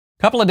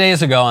couple of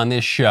days ago on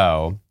this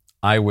show,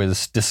 I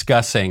was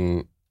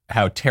discussing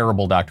how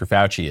terrible Dr.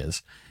 Fauci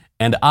is.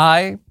 And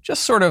I,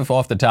 just sort of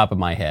off the top of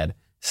my head,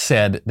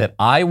 said that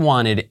I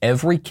wanted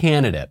every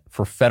candidate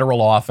for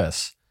federal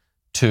office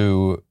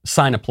to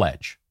sign a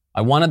pledge.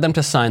 I wanted them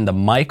to sign the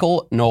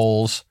Michael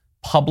Knowles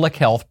Public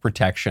Health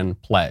Protection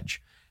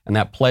Pledge. And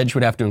that pledge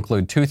would have to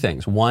include two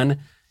things. One,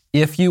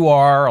 if you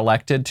are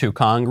elected to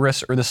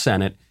Congress or the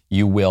Senate,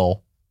 you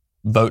will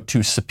vote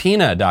to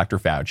subpoena Dr.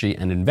 Fauci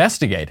and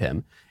investigate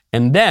him.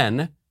 And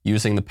then,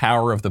 using the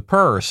power of the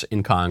purse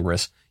in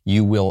Congress,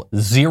 you will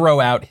zero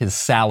out his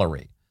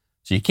salary.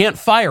 So you can't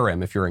fire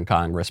him if you're in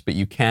Congress, but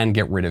you can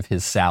get rid of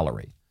his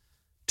salary.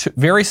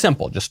 Very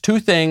simple. Just two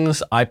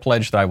things. I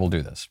pledge that I will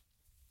do this.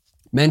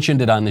 Mentioned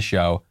it on the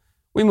show.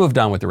 We moved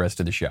on with the rest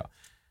of the show.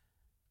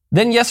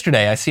 Then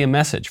yesterday, I see a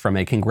message from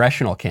a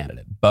congressional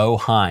candidate, Bo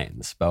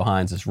Hines. Bo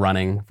Hines is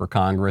running for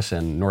Congress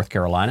in North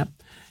Carolina.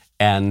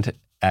 And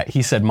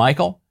he said,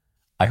 Michael,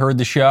 I heard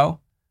the show.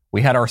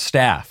 We had our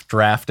staff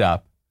draft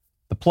up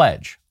the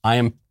pledge. I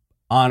am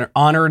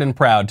honored and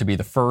proud to be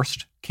the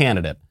first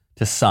candidate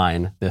to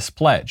sign this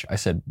pledge. I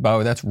said,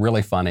 Bo, that's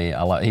really funny.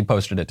 He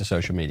posted it to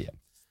social media.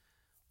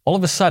 All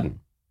of a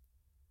sudden,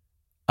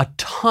 a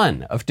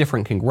ton of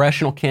different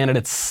congressional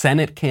candidates,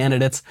 Senate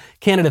candidates,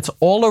 candidates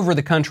all over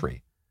the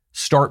country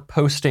start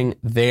posting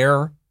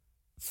their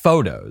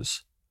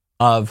photos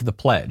of the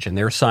pledge, and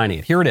they're signing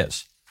it. Here it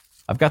is.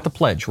 I've got the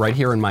pledge right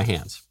here in my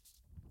hands.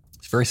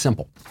 It's very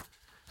simple.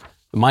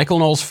 The Michael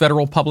Knowles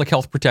Federal Public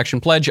Health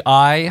Protection Pledge.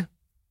 I,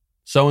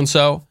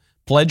 so-and-so,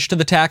 pledge to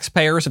the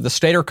taxpayers of the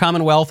state or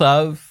commonwealth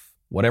of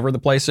whatever the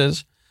place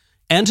is,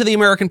 and to the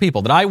American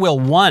people that I will,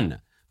 1,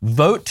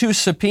 vote to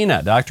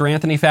subpoena Dr.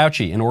 Anthony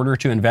Fauci in order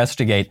to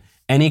investigate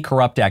any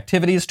corrupt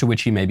activities to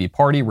which he may be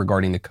party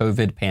regarding the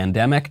COVID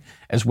pandemic,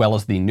 as well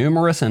as the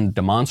numerous and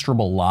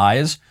demonstrable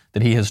lies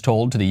that he has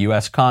told to the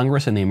U.S.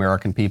 Congress and the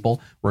American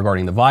people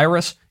regarding the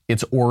virus,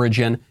 its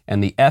origin,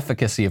 and the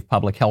efficacy of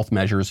public health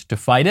measures to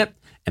fight it.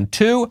 And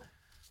 2,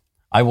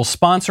 I will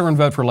sponsor and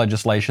vote for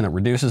legislation that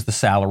reduces the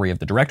salary of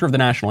the Director of the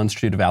National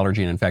Institute of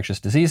Allergy and Infectious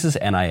Diseases,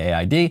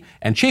 NIAID,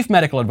 and Chief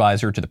Medical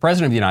Advisor to the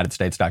President of the United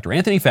States, Dr.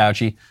 Anthony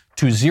Fauci,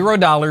 to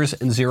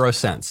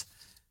 $0.00.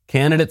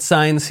 Candidate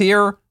signs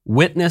here,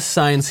 witness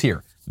signs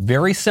here.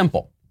 Very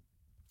simple.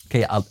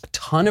 Okay, a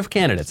ton of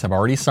candidates have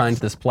already signed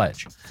this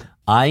pledge.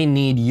 I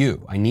need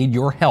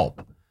your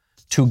help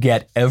to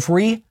get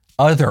every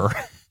other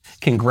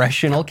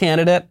congressional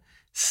candidate,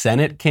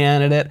 Senate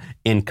candidate,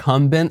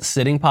 incumbent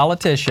sitting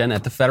politician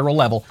at the federal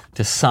level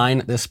to sign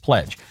this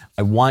pledge.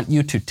 I want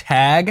you to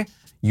tag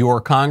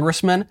your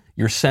congressman,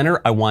 your senator.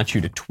 I want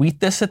you to tweet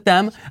this at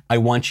them. I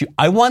want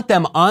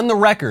them on the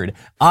record.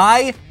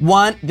 I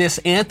want this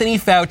Anthony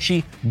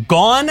Fauci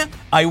gone.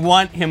 I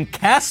want him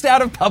cast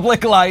out of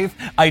public life.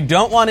 I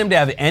don't want him to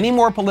have any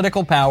more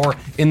political power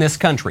in this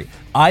country.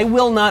 I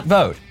will not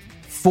vote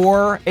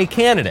for a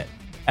candidate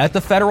at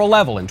the federal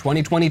level in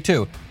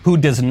 2022 who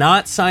does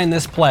not sign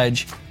this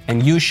pledge,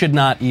 and you should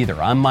not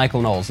either. I'm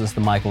Michael Knowles. This is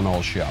The Michael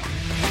Knowles Show.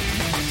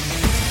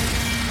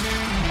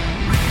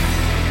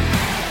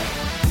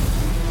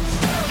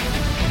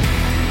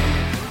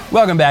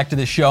 Welcome back to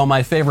the show.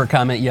 My favorite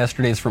comment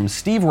yesterday is from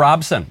Steve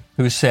Robson,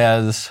 who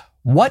says,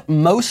 what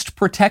most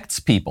protects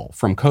people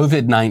from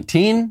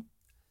COVID-19?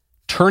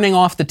 Turning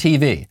off the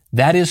TV.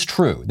 That is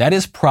true. That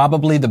is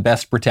probably the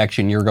best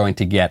protection you're going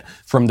to get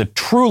from the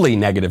truly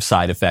negative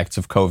side effects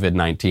of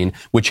COVID-19,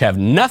 which have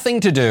nothing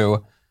to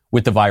do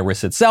with the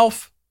virus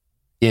itself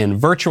in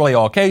virtually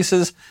all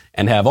cases,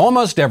 and have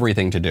almost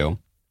everything to do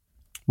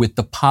with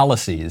the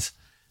policies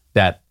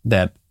that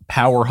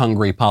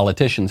power-hungry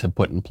politicians have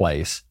put in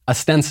place,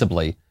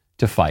 ostensibly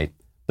to fight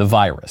the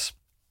virus.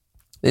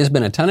 There's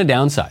been a ton of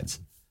downsides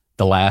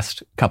the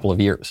last couple of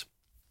years.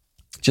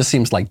 It just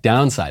seems like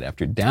downside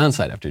after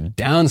downside after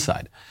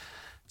downside.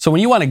 So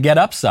when you want to get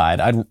upside,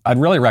 I'd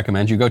really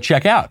recommend you go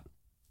check out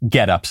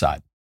Get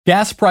Upside.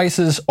 Gas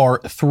prices are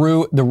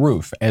through the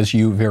roof, as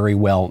you very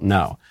well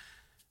know.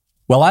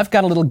 Well, I've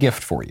got a little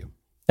gift for you.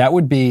 That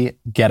would be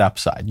Get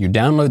Upside. You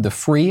download the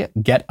free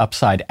Get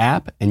Upside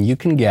app, and you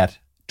can get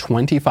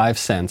 25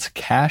 cents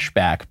cash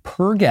back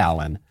per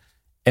gallon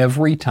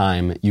every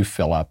time you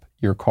fill up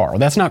your car. Well,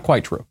 that's not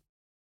quite true.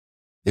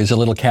 There's a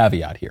little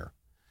caveat here.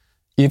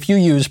 If you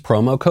use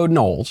promo code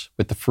Knowles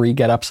with the free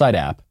Get Upside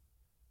app,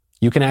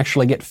 you can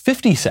actually get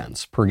 50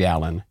 cents per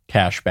gallon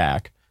cash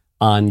back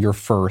on your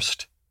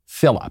first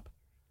fill up.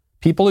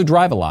 People who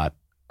drive a lot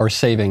are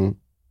saving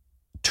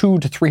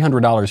 $200 to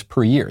 $300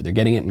 per year. They're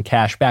getting it in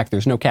cash back.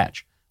 There's no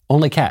catch.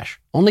 Only cash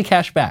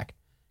back.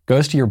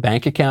 Goes to your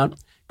bank account,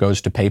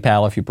 goes to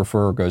PayPal if you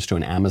prefer, goes to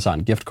an Amazon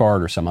gift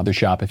card or some other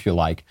shop if you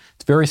like.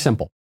 It's very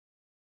simple.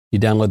 You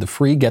download the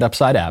free Get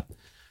Upside app,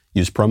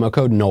 use promo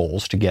code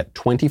Knowles to get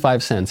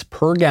 25 cents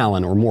per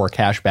gallon or more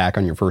cash back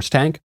on your first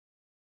tank.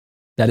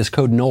 That is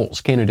code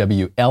Knowles,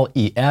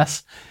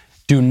 Knowles.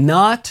 Do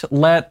not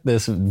let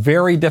this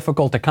very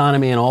difficult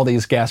economy and all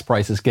these gas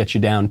prices get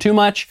you down too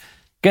much.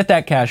 Get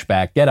that cash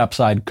back. Get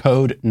Upside,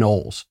 code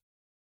Knowles.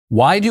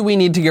 Why do we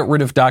need to get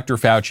rid of Dr.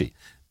 Fauci?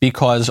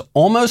 because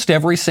almost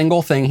every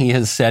single thing he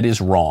has said is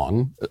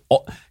wrong,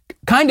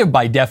 kind of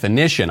by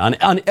definition,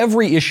 on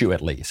every issue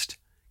at least.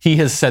 He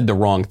has said the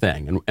wrong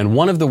thing. And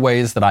one of the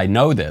ways that I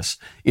know this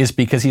is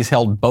because he's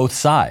held both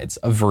sides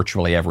of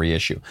virtually every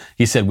issue.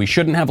 He said we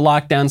shouldn't have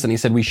lockdowns, and he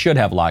said we should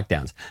have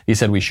lockdowns. He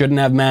said we shouldn't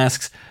have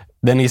masks,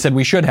 then he said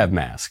we should have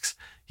masks.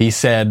 He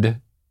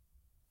said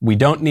we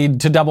don't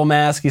need to double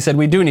mask. He said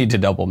we do need to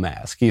double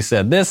mask. He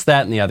said this,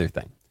 that, and the other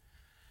thing.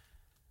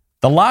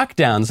 The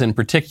lockdowns in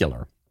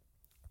particular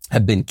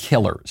have been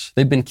killers.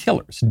 They've been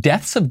killers.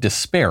 Deaths of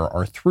despair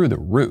are through the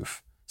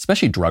roof,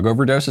 especially drug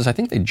overdoses. I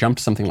think they jumped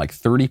something like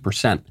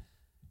 30%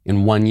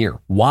 in 1 year.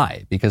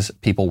 Why? Because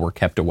people were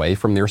kept away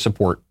from their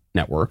support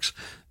networks.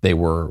 They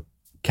were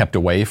kept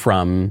away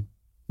from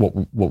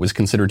what was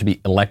considered to be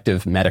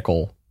elective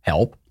medical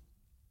help,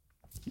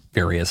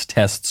 various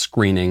tests,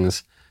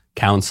 screenings,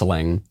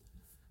 counseling.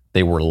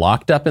 They were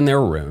locked up in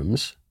their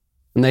rooms,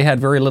 and they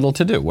had very little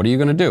to do. What are you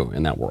going to do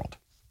in that world?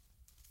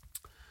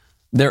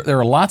 There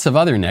are lots of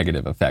other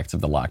negative effects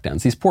of the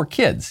lockdowns. These poor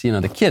kids,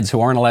 the kids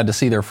who aren't allowed to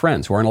see their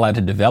friends, who aren't allowed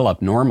to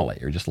develop normally,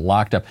 or just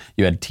locked up.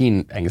 You had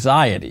teen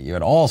anxiety. You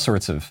had all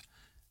sorts of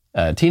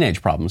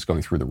teenage problems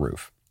going through the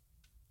roof.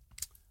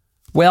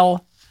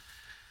 Well,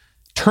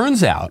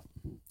 turns out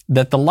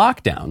that the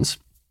lockdowns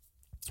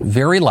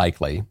very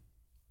likely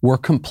were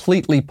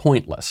completely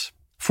pointless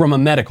from a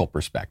medical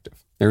perspective.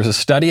 There's a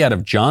study out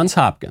of Johns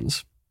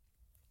Hopkins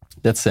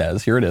that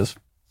says, here it is,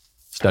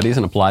 Studies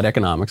in Applied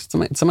Economics.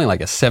 It's something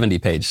like a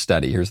 70-page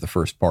study. Here's the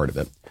first part of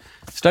it.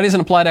 Studies in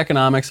Applied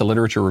Economics, a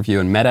literature review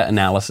and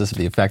meta-analysis of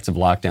the effects of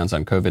lockdowns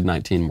on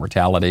COVID-19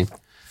 mortality. It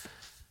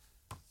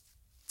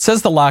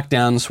says the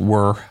lockdowns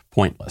were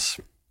pointless.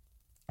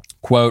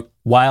 Quote,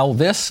 while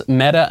this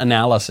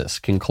meta-analysis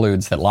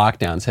concludes that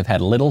lockdowns have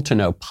had little to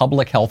no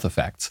public health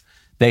effects,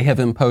 they have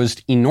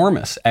imposed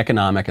enormous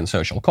economic and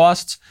social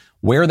costs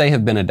where they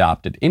have been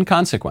adopted. In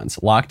consequence,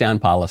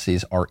 lockdown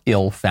policies are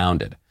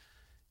ill-founded.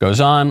 Goes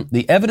on,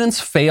 the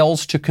evidence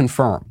fails to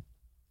confirm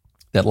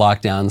that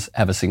lockdowns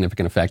have a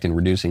significant effect in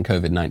reducing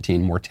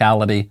COVID-19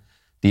 mortality.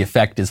 The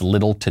effect is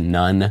little to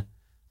none.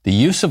 The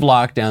use of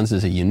lockdowns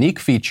is a unique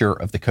feature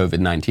of the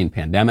COVID-19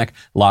 pandemic.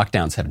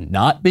 Lockdowns have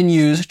not been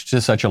used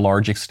to such a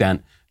large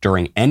extent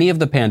during any of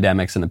the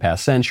pandemics in the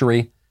past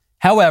century.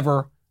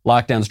 However,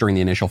 lockdowns during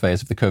the initial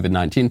phase of the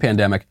COVID-19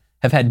 pandemic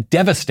have had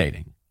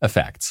devastating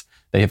effects.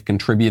 They have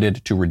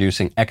contributed to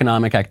reducing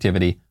economic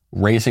activity,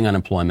 raising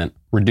unemployment,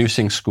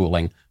 reducing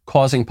schooling,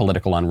 causing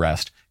political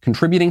unrest,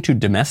 contributing to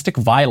domestic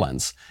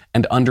violence,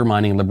 and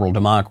undermining liberal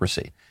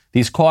democracy.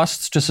 These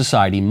costs to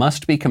society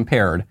must be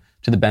compared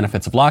to the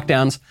benefits of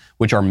lockdowns,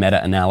 which our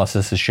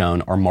meta-analysis has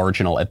shown are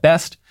marginal at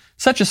best.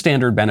 Such a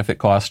standard benefit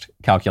cost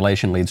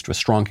calculation leads to a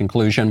strong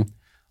conclusion.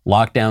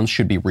 Lockdowns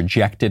should be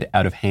rejected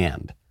out of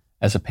hand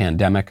as a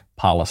pandemic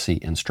policy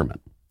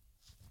instrument.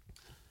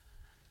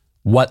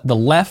 What the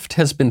left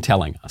has been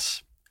telling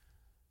us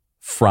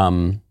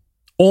from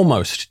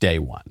almost day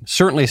one,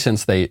 certainly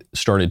since they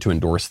started to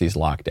endorse these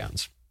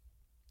lockdowns,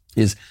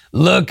 is,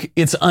 look,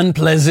 it's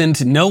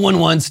unpleasant. No one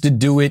wants to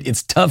do it.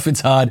 It's tough.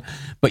 It's hard.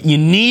 But you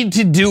need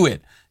to do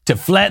it to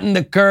flatten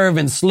the curve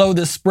and slow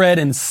the spread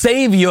and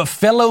save your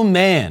fellow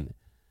man.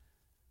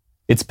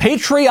 It's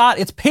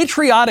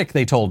patriotic,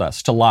 they told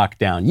us, to lock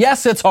down.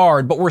 Yes, it's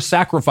hard, but we're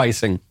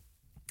sacrificing.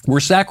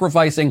 We're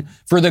sacrificing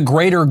for the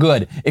greater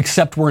good,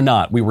 except we're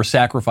not. We were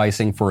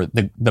sacrificing for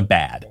the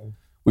bad.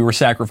 We were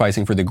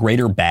sacrificing for the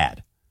greater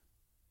bad.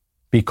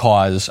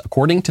 Because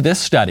according to this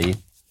study,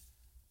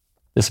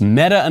 this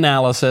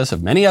meta-analysis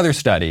of many other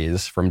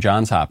studies from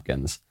Johns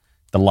Hopkins,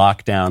 the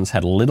lockdowns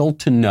had little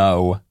to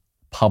no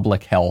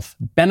public health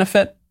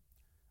benefit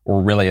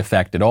or really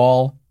effect at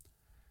all,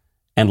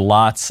 and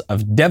lots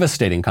of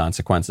devastating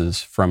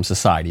consequences from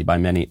society by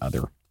many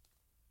other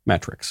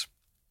metrics.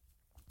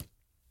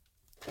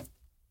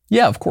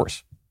 Yeah, of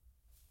course.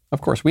 Of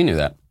course, we knew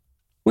that.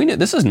 We knew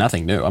this is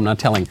nothing new.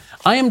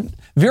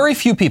 Very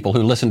few people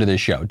who listen to this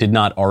show did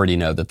not already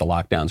know that the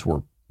lockdowns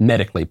were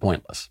medically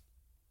pointless.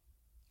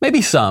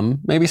 Maybe some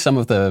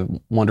of the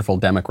wonderful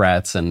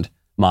Democrats and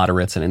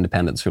moderates and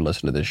independents who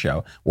listen to this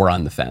show were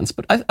on the fence.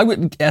 But I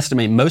would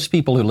estimate most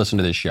people who listen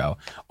to this show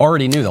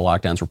already knew the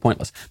lockdowns were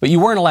pointless. But you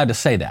weren't allowed to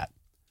say that.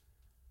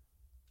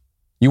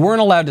 You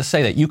weren't allowed to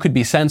say that. You could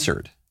be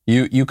censored.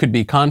 You could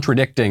be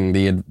contradicting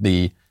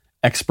the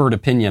expert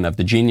opinion of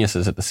the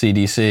geniuses at the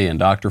CDC and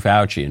Dr.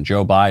 Fauci and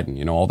Joe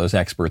Biden, all those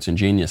experts and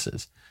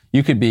geniuses.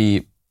 You could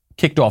be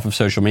kicked off of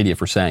social media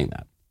for saying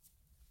that.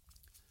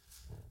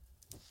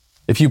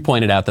 If you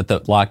pointed out that the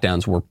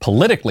lockdowns were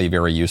politically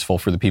very useful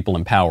for the people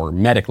in power,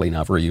 medically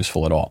not very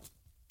useful at all.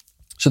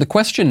 So the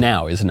question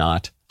now is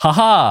not,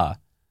 how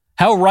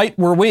right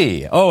were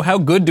we? Oh, how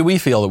good do we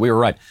feel that we were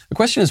right? The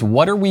question is,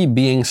 what are we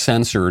being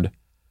censored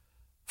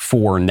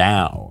for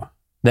now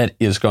that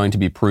is going to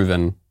be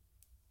proven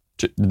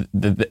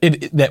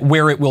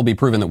where it will be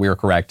proven that we are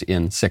correct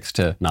in 6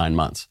 to 9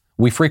 months.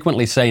 We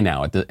frequently say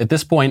now, at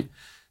this point,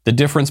 the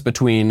difference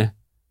between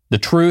the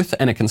truth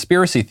and a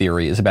conspiracy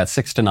theory is about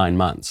 6 to 9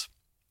 months.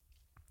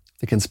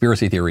 The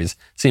conspiracy theories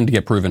seem to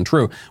get proven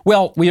true.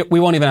 Well, we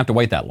won't even have to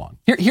wait that long.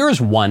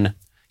 Here's one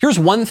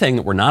thing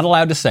that we're not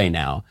allowed to say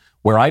now,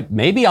 where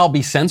maybe I'll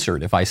be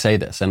censored if I say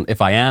this. And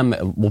if I am,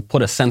 we'll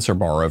put a censor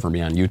bar over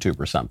me on YouTube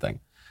or something.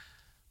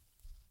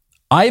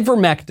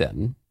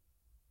 Ivermectin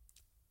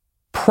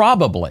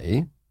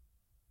probably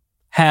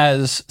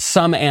has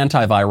some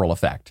antiviral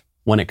effect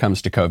when it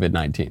comes to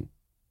COVID-19.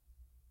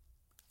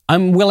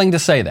 I'm willing to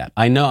say that.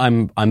 I know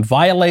I'm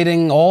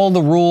violating all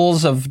the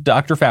rules of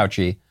Dr.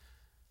 Fauci,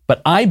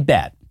 but I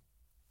bet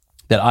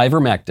that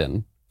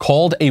ivermectin,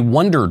 called a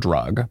wonder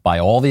drug by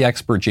all the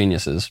expert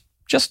geniuses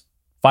just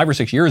 5 or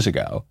 6 years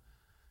ago,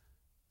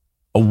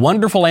 a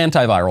wonderful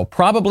antiviral,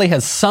 probably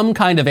has some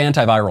kind of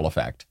antiviral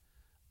effect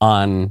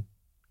on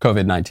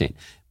COVID-19.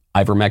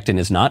 Ivermectin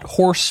is not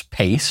horse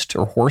paste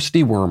or horse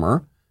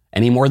dewormer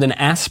any more than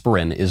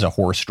aspirin is a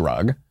horse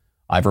drug.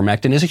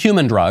 Ivermectin is a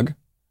human drug.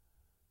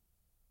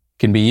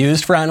 Can be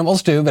used for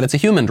animals too, but it's a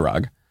human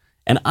drug.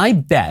 And I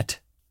bet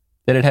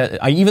that it has,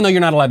 even though you're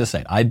not allowed to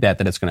say it, I bet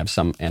that it's going to have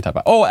some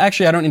antiviral. Oh,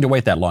 actually, I don't need to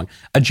wait that long.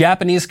 A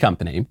Japanese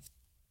company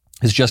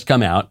has just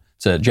come out.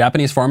 It's a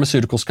Japanese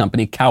pharmaceuticals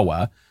company,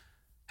 Kowa,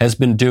 has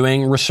been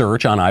doing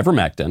research on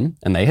ivermectin,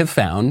 and they have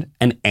found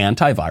an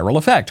antiviral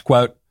effect.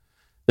 Quote,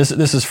 this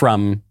is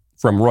from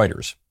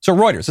Reuters. So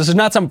Reuters, this is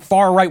not some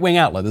far right-wing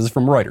outlet. This is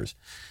from Reuters.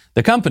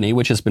 The company,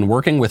 which has been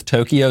working with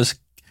Tokyo's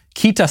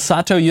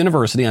Kitasato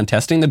University on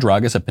testing the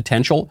drug as a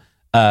potential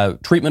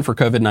treatment for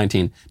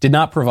COVID-19, did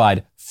not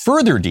provide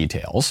further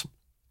details,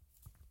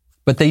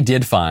 but they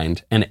did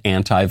find an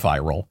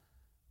antiviral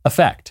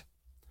effect.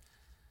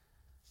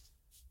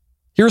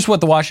 Here's what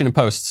the Washington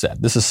Post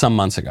said. This is some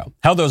months ago.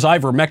 How those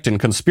ivermectin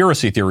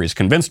conspiracy theories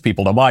convinced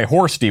people to buy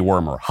horse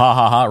dewormer. Ha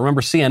ha ha.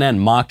 Remember CNN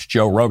mocked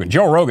Joe Rogan.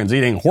 Joe Rogan's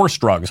eating horse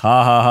drugs.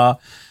 Ha ha ha.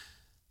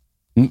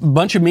 A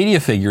bunch of media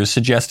figures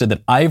suggested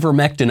that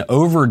ivermectin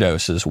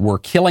overdoses were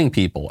killing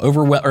people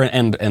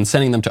and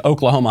sending them to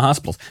Oklahoma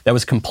hospitals. That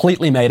was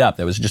completely made up.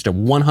 That was just a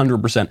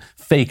 100%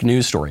 fake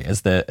news story,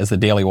 as the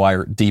Daily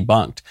Wire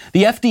debunked.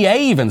 The FDA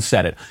even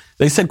said it.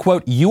 They said,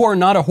 quote, "You are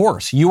not a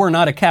horse. You are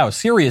not a cow.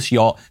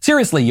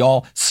 Seriously,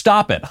 y'all,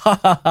 stop it. Ha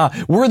ha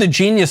ha. We're the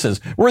geniuses.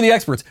 We're the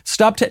experts.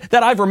 Stop. That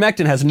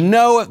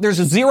ivermectin there's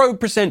a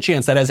 0%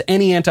 chance that has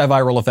any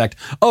antiviral effect.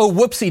 Oh,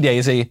 whoopsie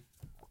daisy."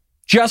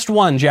 Just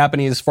one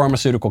Japanese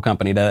pharmaceutical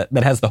company that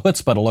has the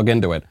chutzpah to look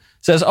into it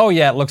says, oh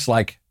yeah, it looks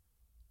like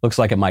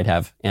it might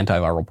have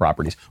antiviral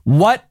properties.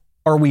 What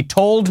are we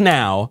told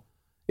now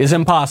is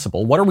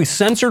impossible? What are we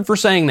censored for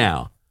saying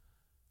now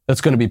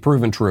that's going to be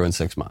proven true in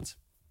 6 months?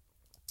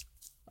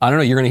 I don't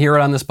know. You're going to hear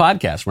it on this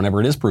podcast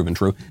whenever it is proven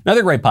true.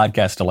 Another great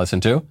podcast to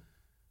listen to,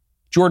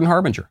 Jordan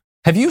Harbinger.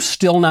 Have you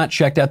still not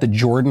checked out the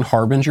Jordan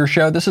Harbinger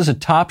Show? This is a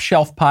top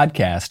shelf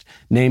podcast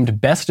named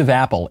Best of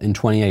Apple in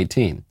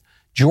 2018.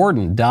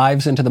 Jordan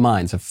dives into the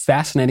minds of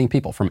fascinating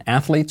people, from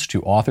athletes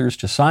to authors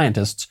to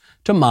scientists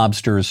to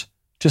mobsters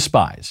to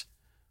spies.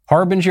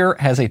 Harbinger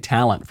has a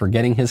talent for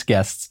getting his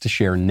guests to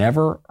share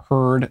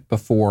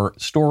never-heard-before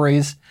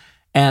stories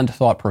and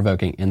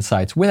thought-provoking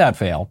insights. Without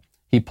fail,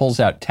 he pulls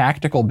out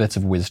tactical bits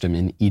of wisdom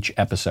in each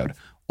episode,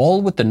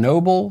 all with the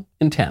noble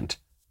intent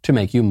to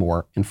make you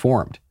more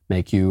informed,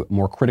 make you a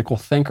more critical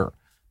thinker,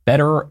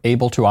 better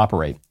able to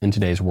operate in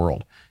today's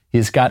world.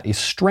 He's got a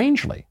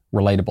strangely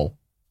relatable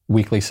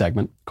weekly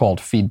segment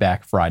called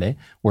Feedback Friday,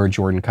 where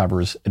Jordan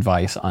covers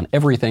advice on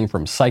everything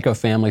from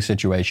psycho-family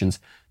situations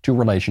to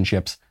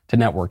relationships to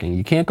networking.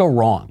 You can't go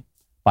wrong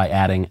by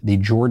adding the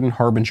Jordan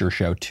Harbinger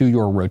Show to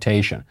your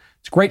rotation.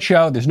 It's a great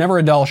show. There's never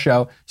a dull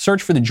show.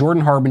 Search for the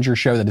Jordan Harbinger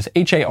Show. That is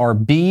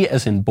H-A-R-B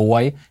as in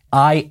boy,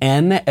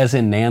 I-N as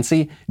in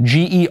Nancy,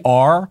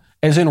 G-E-R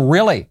as in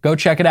really. Go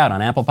check it out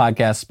on Apple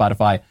Podcasts,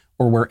 Spotify,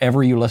 or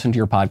wherever you listen to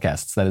your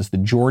podcasts. That is the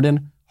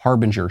Jordan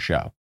Harbinger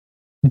Show.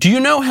 Do you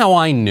know how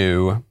I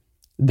knew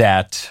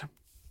that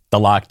the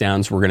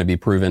lockdowns were going to be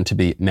proven to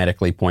be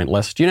medically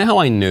pointless? Do you know how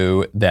I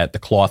knew that the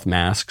cloth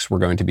masks were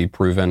going to be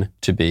proven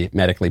to be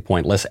medically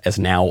pointless, as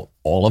now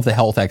all of the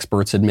health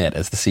experts admit,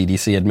 as the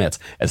CDC admits,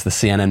 as the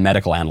CNN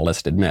medical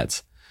analyst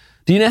admits?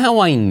 Do you know how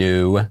I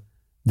knew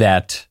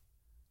that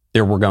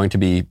there were going to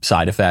be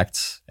side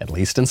effects, at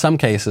least in some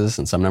cases,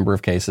 in some number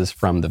of cases,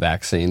 from the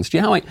vaccines? Do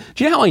you know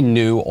how I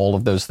knew all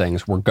of those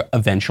things were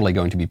eventually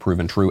going to be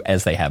proven true,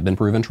 as they have been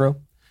proven true?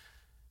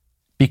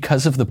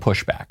 Because of the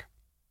pushback.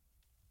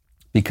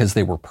 Because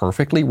they were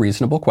perfectly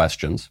reasonable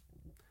questions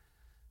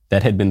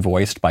that had been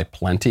voiced by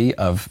plenty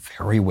of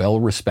very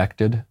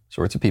well-respected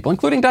sorts of people,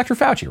 including Dr.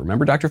 Fauci.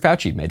 Remember, Dr.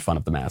 Fauci made fun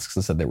of the masks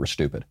and said they were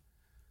stupid.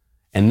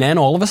 And then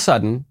all of a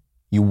sudden,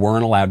 you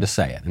weren't allowed to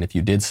say it. And if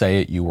you did say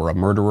it, you were a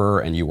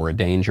murderer and you were a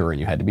danger and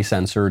you had to be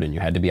censored and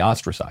you had to be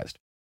ostracized.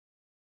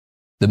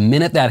 The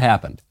minute that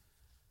happened,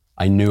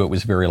 I knew it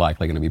was very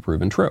likely going to be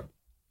proven true.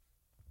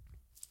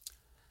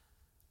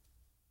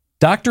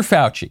 Dr.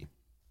 Fauci,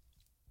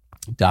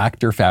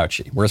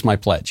 where's my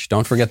pledge?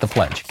 Don't forget the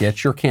pledge.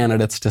 Get your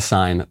candidates to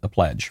sign the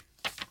pledge,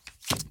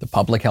 the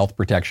Public Health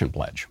Protection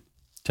Pledge,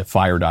 to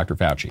fire Dr.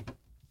 Fauci.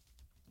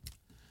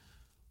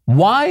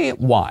 Why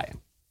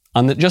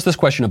on just this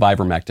question of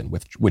ivermectin,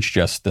 which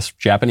just this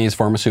Japanese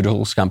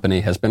pharmaceuticals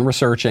company has been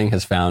researching,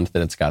 has found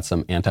that it's got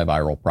some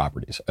antiviral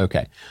properties.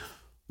 Okay.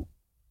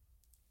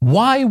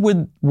 Why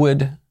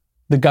would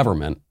the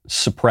government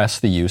suppress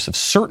the use of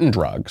certain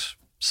drugs,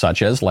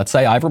 such as, let's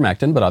say,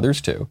 ivermectin, but others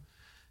too,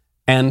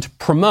 and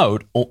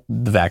promote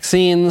the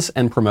vaccines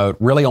and promote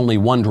really only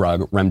one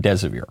drug,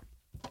 remdesivir?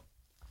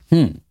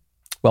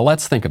 Well,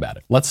 let's think about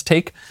it. Let's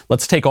take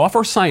off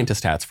our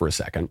scientist hats for a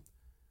second,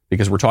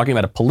 because we're talking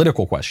about a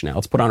political question now.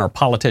 Let's put on our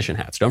politician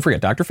hats. Don't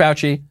forget, Dr.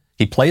 Fauci,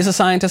 he plays a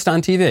scientist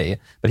on TV,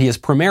 but he is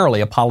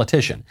primarily a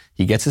politician.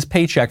 He gets his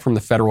paycheck from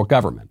the federal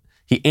government.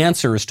 He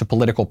answers to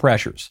political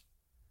pressures.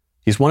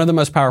 He's one of the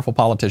most powerful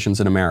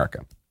politicians in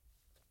America.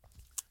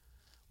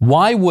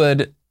 Why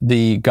would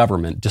the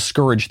government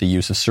discourage the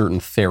use of certain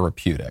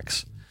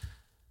therapeutics?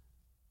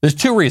 There's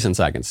two reasons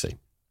I can see.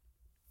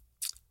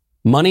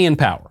 Money and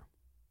power.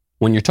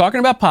 When you're talking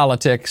about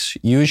politics,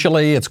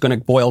 usually it's going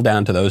to boil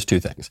down to those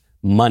two things: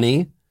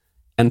 money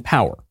and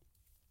power.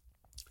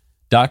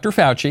 Dr.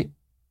 Fauci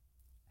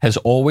has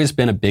always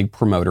been a big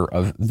promoter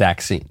of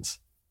vaccines.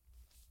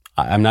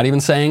 I'm not even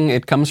saying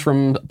it comes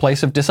from a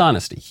place of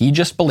dishonesty. He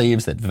just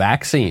believes that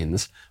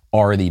vaccines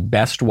are the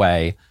best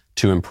way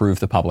to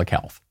improve the public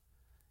health.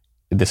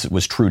 This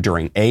was true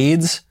during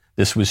AIDS.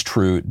 This was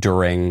true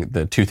during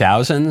the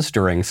 2000s,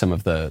 during some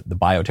of the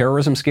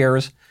bioterrorism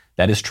scares.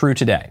 That is true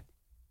today.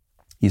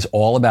 He's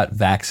all about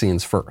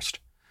vaccines first.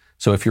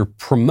 So if you're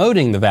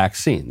promoting the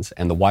vaccines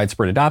and the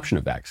widespread adoption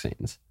of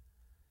vaccines,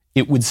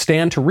 it would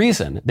stand to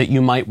reason that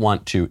you might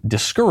want to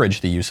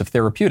discourage the use of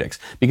therapeutics.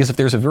 Because if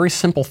there's a very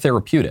simple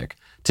therapeutic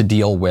to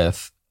deal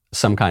with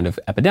some kind of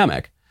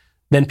epidemic,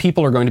 then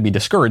people are going to be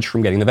discouraged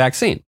from getting the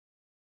vaccine.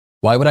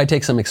 Why would I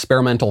take some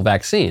experimental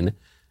vaccine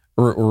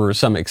or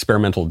some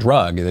experimental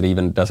drug that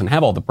even doesn't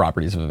have all the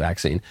properties of a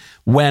vaccine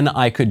when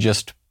I could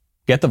just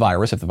get the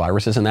virus? If the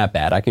virus isn't that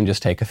bad, I can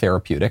just take a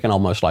therapeutic and I'll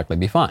most likely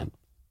be fine.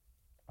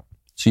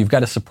 So you've got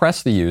to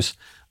suppress the use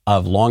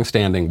of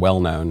longstanding,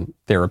 well-known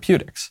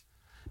therapeutics.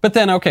 But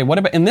then, okay, what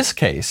about, in this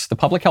case, the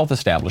public health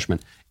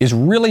establishment is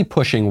really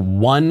pushing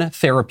one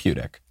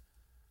therapeutic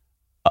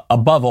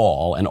above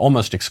all and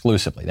almost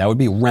exclusively. That would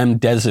be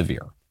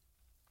remdesivir.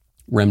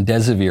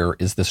 Remdesivir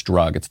is this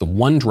drug. It's the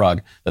one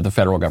drug that the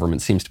federal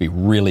government seems to be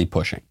really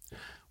pushing.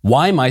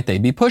 Why might they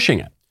be pushing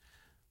it?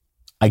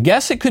 I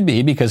guess it could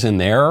be because in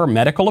their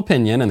medical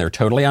opinion, and their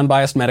totally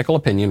unbiased medical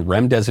opinion,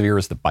 remdesivir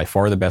is by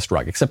far the best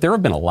drug. Except there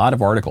have been a lot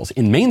of articles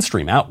in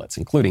mainstream outlets,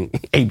 including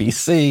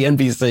ABC,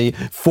 NBC,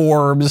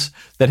 Forbes,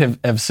 that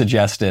have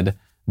suggested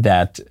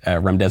that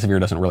remdesivir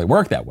doesn't really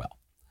work that well.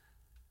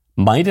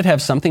 Might it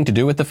have something to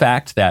do with the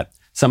fact that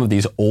some of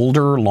these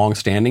older,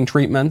 long-standing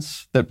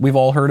treatments that we've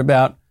all heard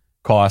about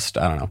cost,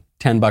 I don't know,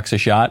 $10 a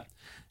shot,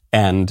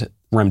 and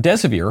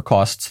remdesivir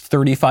costs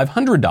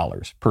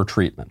 $3,500 per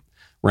treatment?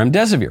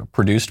 Remdesivir,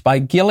 produced by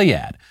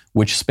Gilead,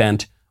 which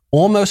spent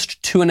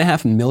almost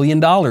 $2.5 million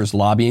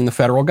lobbying the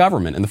federal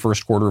government in the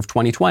first quarter of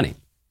 2020.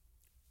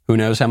 Who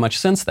knows how much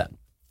since then?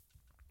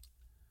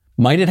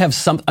 Might it have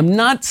some, I'm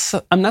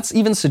not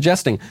even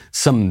suggesting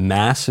some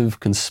massive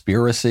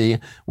conspiracy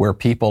where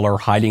people are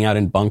hiding out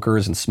in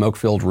bunkers and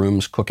smoke-filled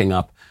rooms cooking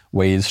up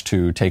ways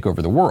to take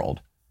over the world.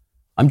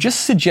 I'm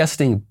just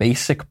suggesting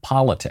basic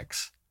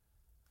politics.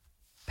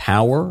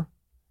 Power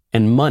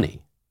and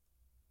money.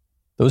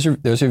 Those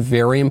are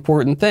very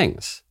important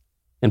things.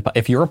 And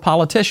if you're a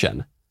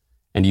politician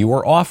and you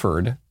are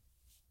offered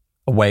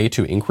a way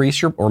to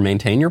increase or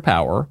maintain your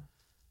power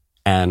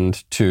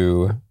and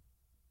to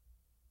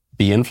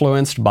be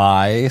influenced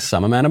by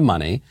some amount of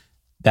money,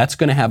 that's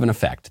going to have an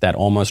effect. That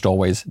almost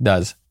always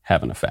does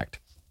have an effect.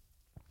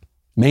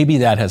 Maybe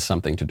that has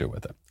something to do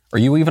with it. Are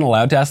you even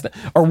allowed to ask that?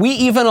 Are we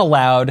even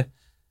allowed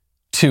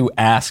to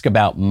ask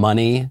about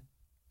money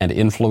and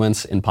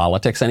influence in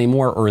politics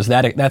anymore? Or is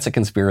that's a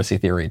conspiracy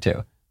theory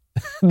too?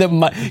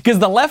 Because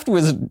the left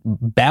was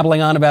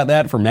babbling on about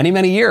that for many,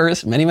 many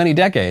years, many, many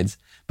decades.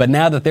 But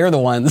now that they're the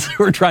ones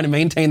who are trying to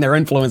maintain their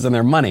influence and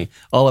their money,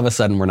 all of a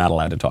sudden we're not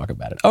allowed to talk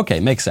about it. Okay,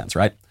 makes sense,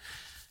 right?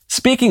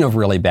 Speaking of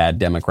really bad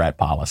Democrat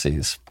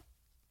policies,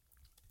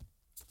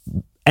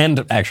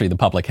 and actually the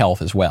public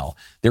health as well,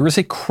 there is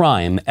a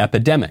crime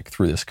epidemic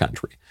through this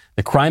country.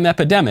 The crime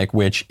epidemic,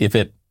 which if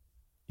it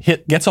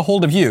gets a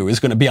hold of you, is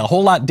going to be a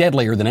whole lot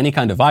deadlier than any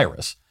kind of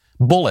virus.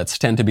 Bullets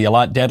tend to be a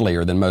lot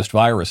deadlier than most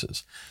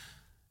viruses.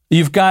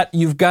 You've got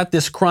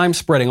this crime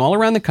spreading all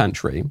around the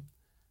country.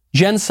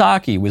 Jen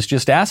Psaki was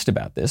just asked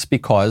about this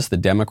because the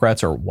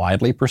Democrats are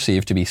widely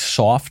perceived to be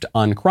soft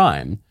on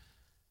crime.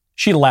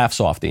 She laughs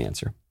off the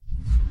answer.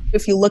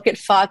 If you look at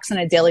Fox on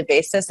a daily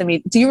basis, I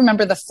mean, do you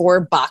remember the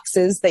 4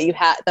 boxes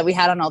that we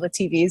had on all the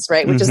TVs,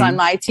 right? Which is on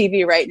my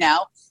TV right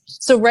now.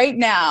 So right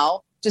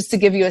now, just to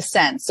give you a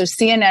sense, so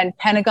CNN,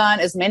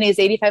 Pentagon, as many as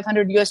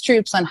 8,500 U.S.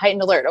 troops on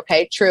heightened alert.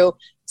 Okay, true.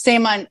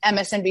 Same on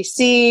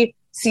MSNBC.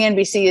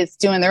 CNBC is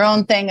doing their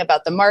own thing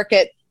about the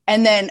market.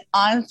 And then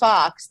on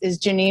Fox is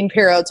Jeanine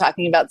Pirro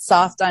talking about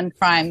soft on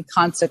crime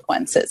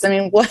consequences. I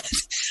mean, what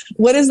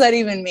does that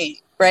even mean,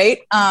 right?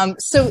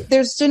 So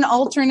there's an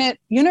alternate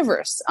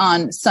universe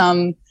on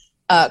some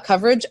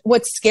coverage.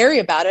 What's scary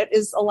about it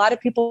is a lot of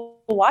people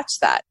watch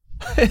that.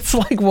 It's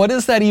like, what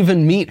does that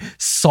even mean?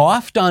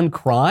 Soft on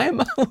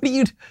crime?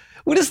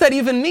 What does that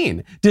even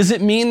mean? Does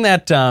it mean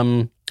that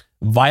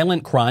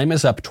violent crime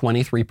is up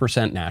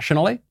 23%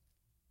 nationally?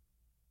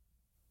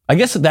 I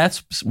guess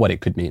that's what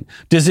it could mean.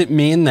 Does it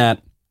mean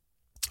that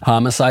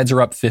homicides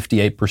are up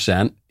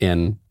 58%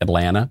 in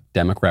Atlanta,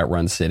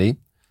 Democrat-run city?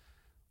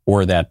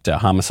 Or that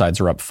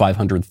homicides are up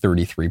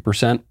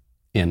 533%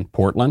 in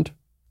Portland,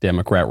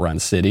 Democrat-run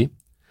city?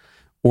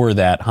 Or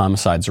that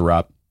homicides are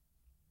up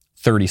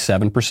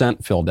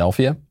 37%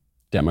 Philadelphia,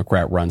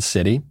 Democrat-run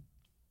city?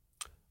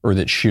 Or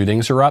that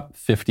shootings are up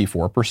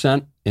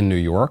 54% in New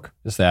York?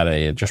 Is that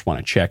I just want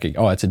to check,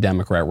 it's a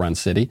Democrat-run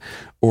city?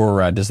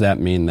 Or does that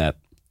mean that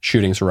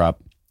shootings are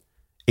up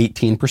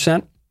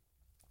 18%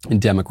 in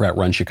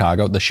Democrat-run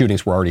Chicago? The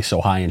shootings were already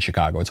so high in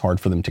Chicago, it's hard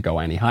for them to go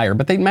any higher,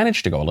 but they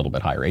managed to go a little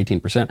bit higher,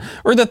 18%.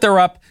 Or that they're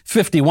up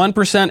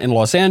 51% in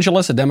Los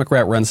Angeles, a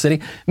Democrat-run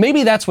city?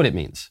 Maybe that's what it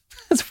means.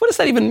 What does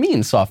that even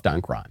mean, soft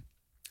on crime?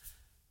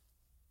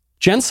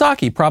 Jen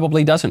Psaki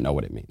probably doesn't know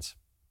what it means.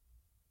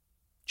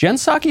 Jen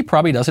Psaki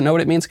probably doesn't know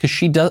what it means because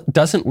she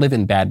doesn't live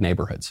in bad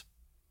neighborhoods.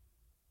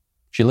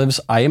 She lives,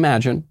 I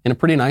imagine, in a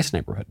pretty nice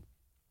neighborhood.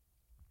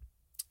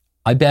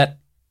 I bet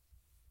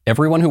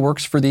everyone who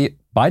works for the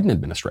Biden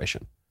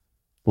administration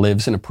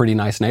lives in a pretty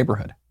nice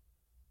neighborhood.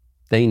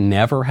 They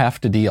never have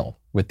to deal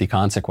with the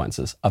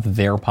consequences of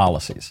their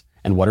policies.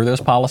 And what are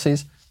those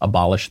policies?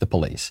 Abolish the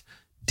police,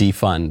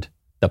 defund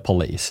the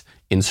police,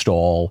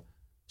 install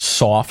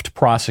soft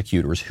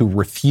prosecutors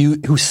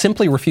who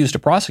simply refuse to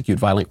prosecute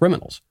violent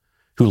criminals,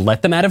 who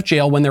let them out of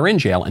jail when they're in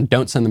jail and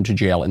don't send them to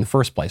jail in the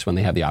first place when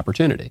they have the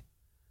opportunity.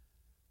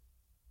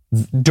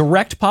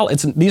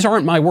 These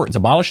aren't my words.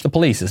 Abolish the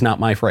police is not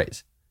my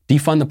phrase.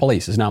 Defund the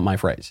police is not my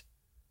phrase.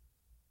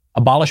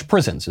 Abolish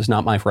prisons is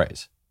not my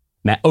phrase.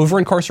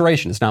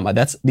 Over-incarceration is not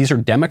these are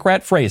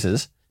Democrat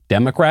phrases,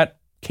 Democrat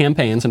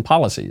campaigns and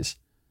policies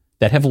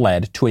that have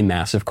led to a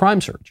massive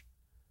crime surge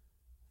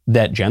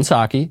that Jen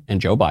Psaki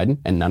and Joe Biden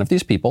and none of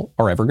these people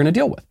are ever going to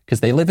deal with because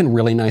they live in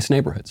really nice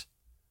neighborhoods.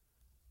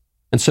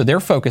 And so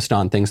they're focused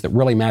on things that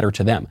really matter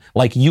to them,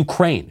 like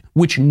Ukraine,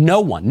 which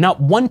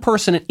not one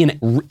person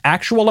in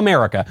actual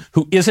America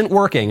who isn't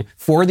working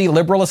for the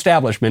liberal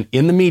establishment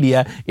in the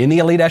media, in the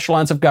elite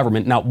echelons of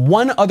government, not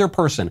one other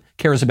person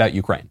cares about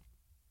Ukraine.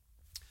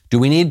 Do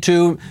we need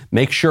to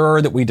make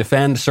sure that we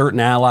defend certain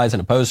allies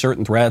and oppose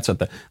certain threats at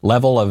the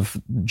level of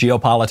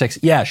geopolitics?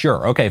 Yeah,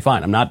 sure. Okay,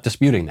 fine. I'm not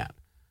disputing that.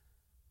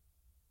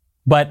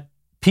 But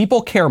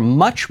people care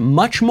much,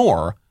 much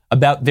more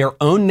about their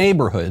own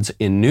neighborhoods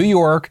in New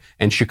York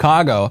and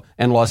Chicago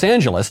and Los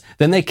Angeles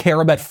than they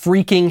care about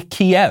freaking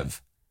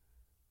Kiev.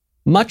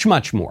 Much,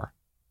 much more.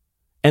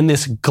 And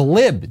this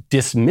glib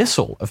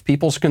dismissal of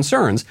people's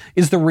concerns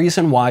is the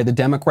reason why the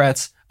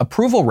Democrats'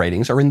 approval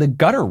ratings are in the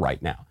gutter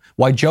right now,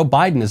 why Joe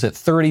Biden is at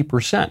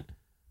 30%.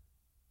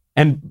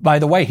 And by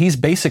the way, he's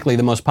basically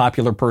the most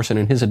popular person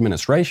in his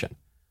administration.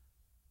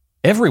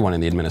 Everyone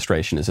in the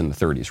administration is in the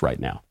 30s right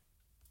now.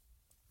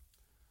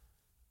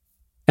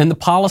 And the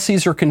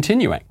policies are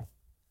continuing.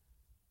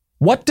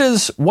 What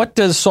does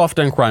soft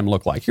on crime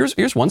look like?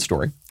 Here's one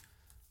story.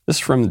 This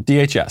is from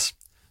DHS.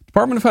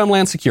 Department of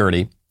Homeland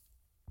Security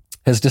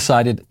has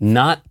decided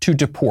not to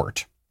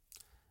deport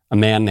a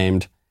man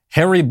named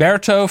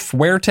Heriberto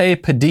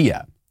Fuerte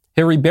Padilla.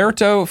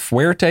 Heriberto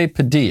Fuerte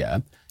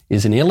Padilla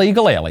is an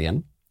illegal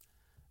alien.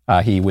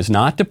 He was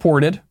not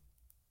deported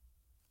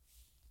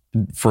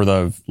for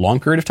the long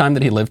period of time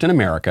that he lived in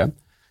America.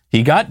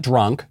 He got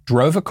drunk,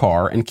 drove a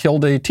car, and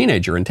killed a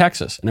teenager in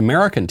Texas, an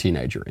American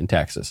teenager in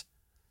Texas.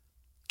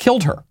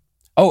 Killed her.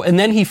 Oh, and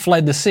then he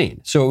fled the scene.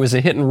 So it was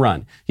a hit and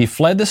run. He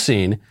fled the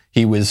scene.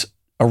 He was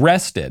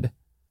arrested.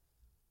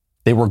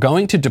 They were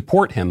going to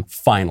deport him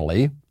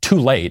finally. Too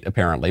late,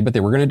 apparently, but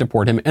they were going to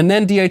deport him. And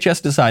then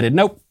DHS decided,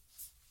 nope,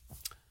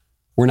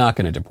 we're not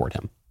going to deport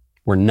him.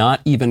 We're not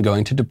even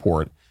going to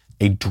deport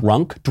a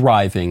drunk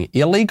driving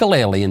illegal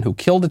alien who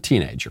killed a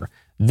teenager.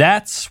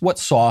 That's what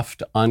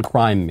soft on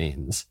crime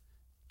means.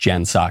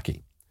 Jen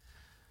Psaki.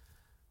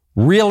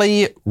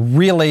 Really,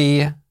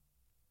 really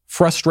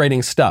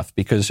frustrating stuff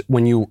because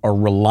when you are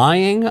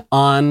relying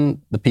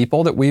on the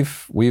people that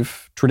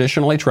we've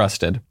traditionally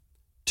trusted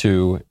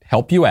to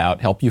help you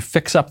out, help you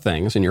fix up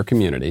things in your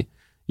community,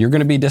 you're going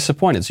to be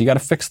disappointed. So you got to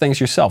fix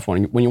things yourself.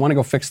 When you want to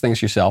go fix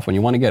things yourself, when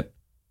you want to get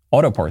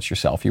auto parts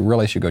yourself, you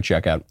really should go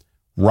check out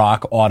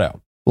Rock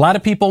Auto. A lot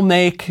of people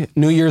make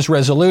New Year's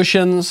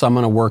resolutions. I'm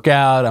going to work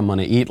out. I'm going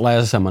to eat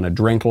less. I'm going to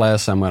drink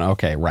less.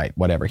 Okay, right,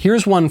 whatever.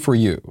 Here's one for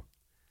you.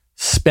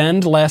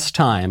 Spend less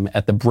time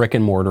at the brick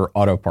and mortar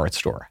auto parts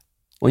store.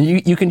 Well,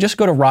 you can just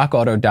go to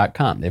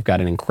rockauto.com. They've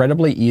got an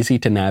incredibly easy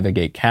to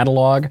navigate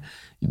catalog.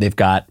 They've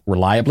got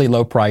reliably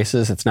low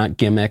prices. It's not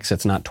gimmicks.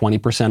 It's not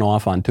 20%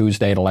 off on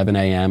Tuesday at 11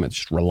 a.m. It's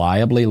just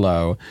reliably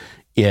low.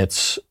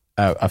 It's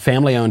a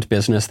family-owned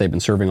business. They've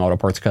been serving auto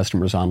parts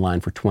customers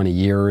online for 20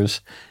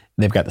 years.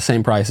 They've got the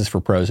same prices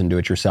for pros and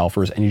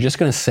do-it-yourselfers, and you're just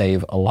going to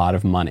save a lot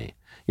of money.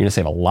 You're going to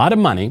save a lot of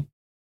money.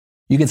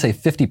 You can save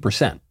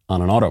 50%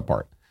 on an auto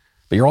part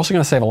But you're also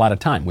going to save a lot of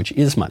time, which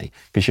is money,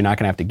 because you're not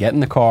going to have to get in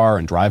the car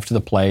and drive to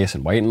the place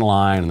and wait in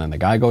line. And then the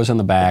guy goes in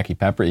the back. He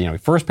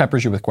first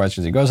peppers you with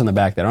questions. He goes in the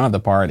back. They don't have the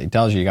part. He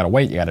tells you got to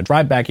wait. You got to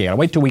drive back. You got to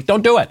wait 2 weeks.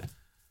 Don't do it.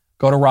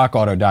 Go to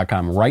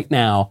rockauto.com right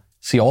now.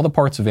 See all the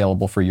parts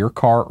available for your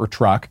car or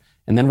truck.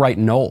 And then write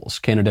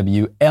Knowles,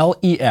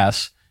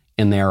 Knowles,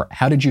 in their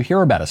How Did You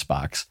Hear About Us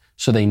box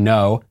so they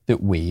know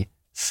that we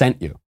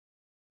sent you.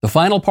 The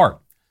final part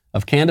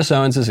of Candace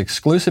Owens'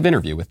 exclusive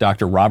interview with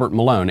Dr. Robert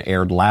Malone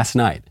aired last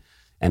night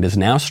and is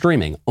now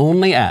streaming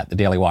only at the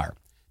Daily Wire,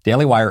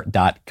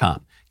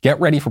 dailywire.com. Get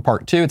ready for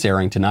part 2. It's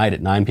airing tonight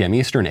at 9 p.m.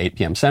 Eastern, 8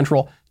 p.m.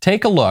 Central.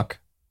 Take a look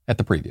at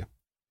the preview.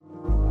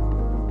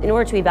 In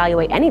order to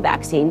evaluate any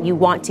vaccine, you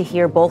want to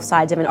hear both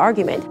sides of an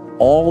argument.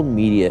 All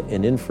media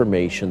and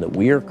information that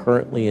we are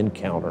currently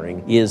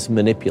encountering is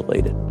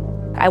manipulated.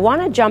 I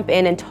want to jump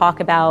in and talk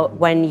about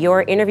when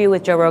your interview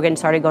with Joe Rogan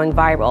started going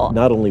viral.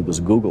 Not only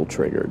was Google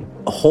triggered,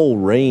 a whole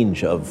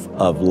range of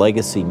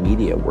legacy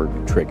media were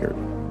triggered.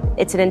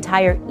 It's an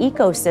entire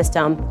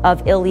ecosystem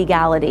of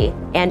illegality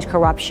and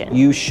corruption.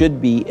 You should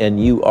be,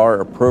 and you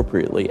are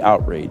appropriately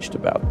outraged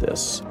about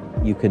this.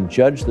 You can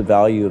judge the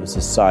value of a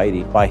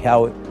society by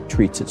how it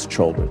treats its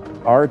children.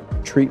 Our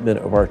treatment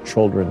of our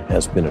children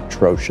has been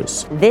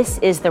atrocious. This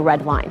is the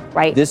red line,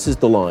 right? This is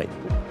the line.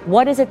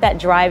 What is it that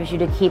drives you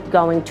to keep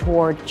going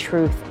toward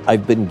truth?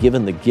 I've been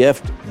given the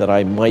gift that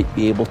I might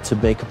be able to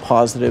make a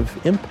positive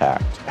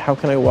impact. How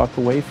can I walk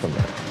away from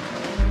that?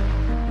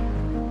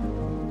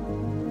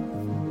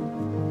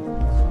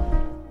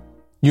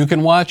 You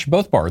can watch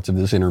both parts of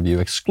this interview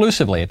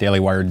exclusively at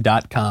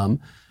dailywire.com.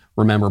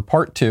 Remember,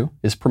 part 2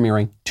 is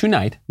premiering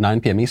tonight,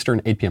 9 p.m.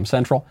 Eastern, 8 p.m.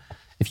 Central.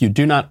 If you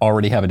do not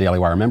already have a Daily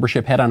Wire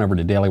membership, head on over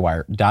to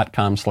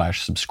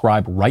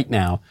dailywire.com/subscribe right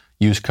now.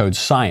 Use code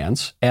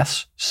SCIENCE,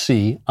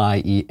 SCIENCE,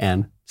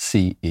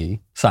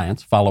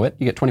 SCIENCE. Follow it.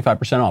 You get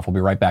 25% off. We'll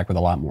be right back with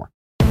a lot more.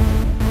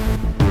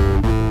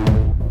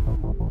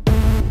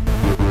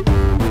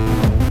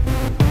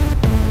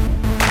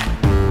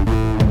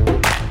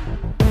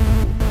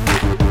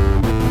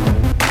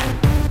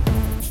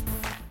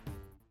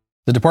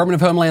 The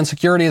Department of Homeland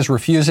Security is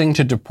refusing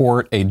to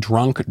deport a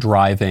drunk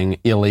driving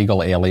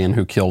illegal alien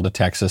who killed a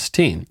Texas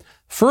teen.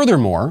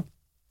 Furthermore,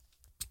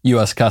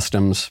 U.S.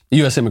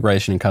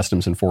 Immigration and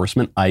Customs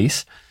Enforcement,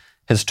 ICE,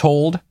 has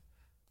told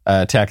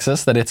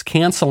Texas that it's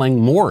canceling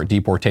more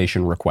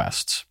deportation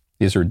requests.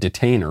 These are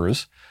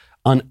detainers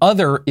on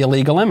other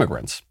illegal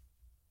immigrants,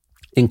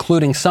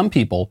 including some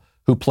people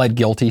who pled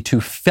guilty to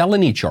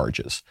felony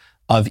charges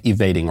of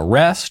evading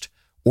arrest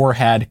or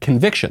had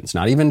convictions,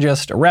 not even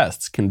just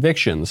arrests,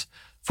 convictions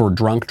for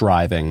drunk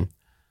driving,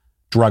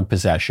 drug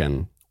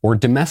possession, or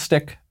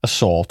domestic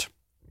assault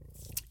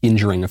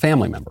injuring a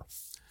family member.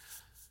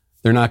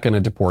 They're not going to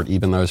deport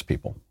even those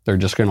people. They're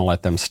just going to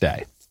let them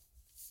stay.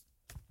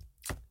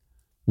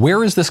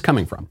 Where is this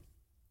coming from?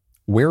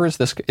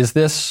 Is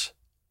this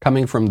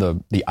coming from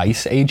the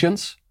ICE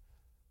agents?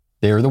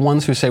 They're the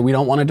ones who say we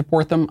don't want to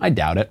deport them? I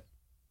doubt it.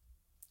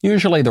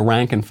 Usually the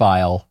rank and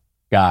file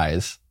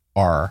guys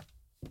are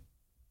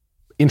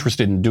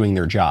interested in doing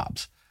their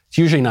jobs. It's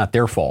usually not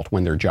their fault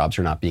when their jobs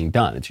are not being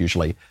done. It's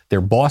usually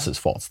their boss's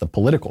faults, the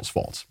political's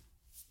faults.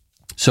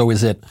 So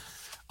is it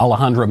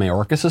Alejandro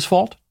Mayorkas'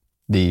 fault,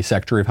 the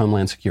Secretary of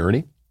Homeland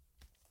Security?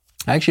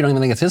 I actually don't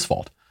even think it's his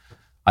fault.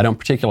 I don't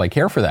particularly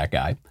care for that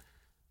guy.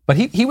 But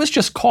he was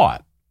just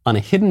caught on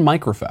a hidden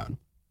microphone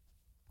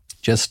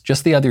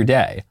just the other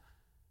day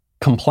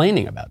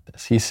complaining about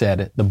this. He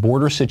said the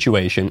border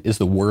situation is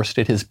the worst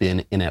it has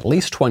been in at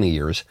least 20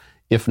 years,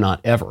 if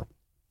not ever,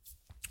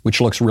 which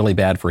looks really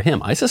bad for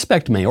him. I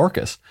suspect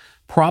Mayorkas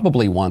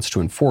probably wants to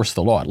enforce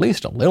the law at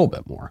least a little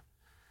bit more.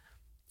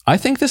 I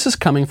think this is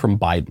coming from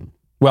Biden.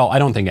 Well, I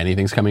don't think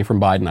anything's coming from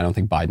Biden. I don't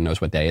think Biden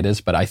knows what day it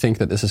is, but I think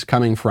that this is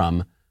coming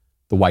from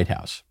the White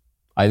House.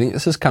 I think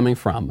this is coming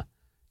from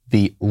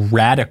the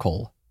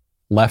radical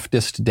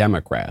leftist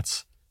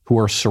Democrats who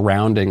are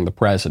surrounding the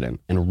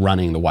president and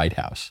running the White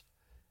House.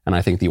 And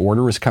I think the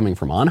order is coming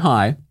from on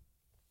high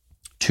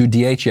to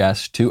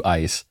DHS, to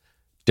ICE,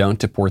 don't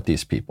deport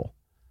these people.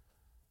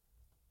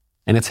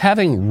 And it's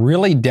having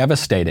really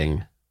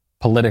devastating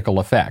political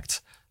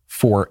effects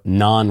for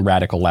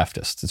non-radical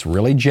leftists. It's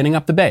really ginning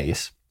up the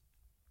base,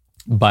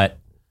 but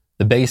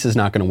the base is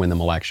not going to win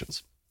them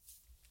elections.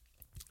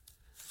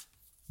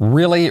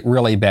 Really,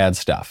 really bad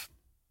stuff.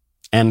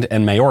 And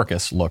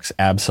Mayorkas looks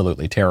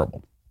absolutely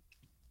terrible.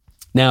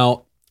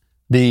 Now,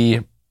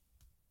 this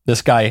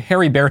guy,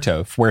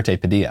 Heriberto Fuerte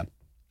Padilla,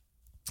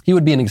 he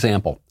would be an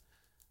example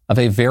of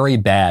a very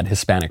bad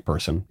Hispanic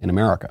person in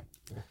America.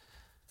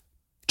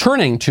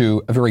 Turning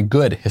to a very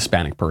good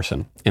Hispanic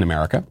person in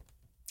America,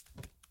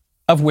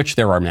 of which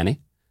there are many,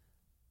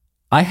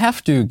 I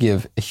have to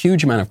give a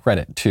huge amount of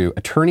credit to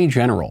Attorney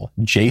General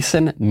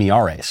Jason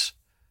Miyares.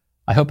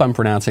 I hope I'm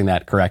pronouncing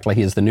that correctly.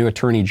 He is the new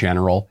Attorney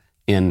General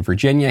in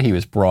Virginia. He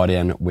was brought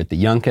in with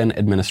the Youngkin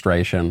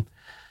administration.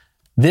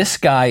 This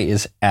guy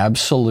is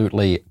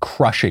absolutely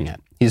crushing it.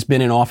 He's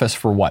been in office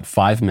for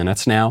 5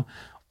 minutes now?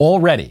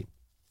 Already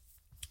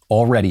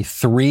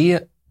 3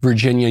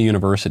 Virginia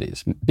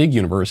universities, big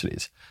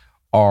universities,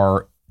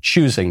 are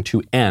choosing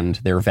to end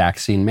their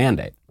vaccine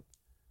mandate.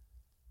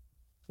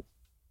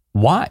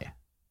 Why?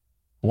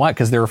 Why?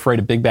 Because they're afraid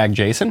of Big Bag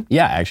Jason?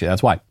 Yeah, actually,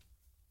 that's why.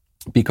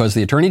 Because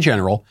the Attorney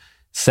General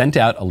sent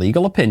out a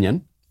legal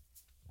opinion,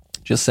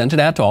 just sent it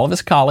out to all of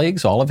his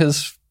colleagues, all of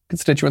his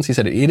constituents. He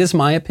said, it is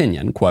my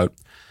opinion, quote,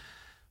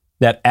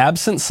 that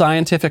absent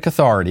scientific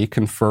authority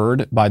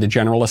conferred by the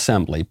General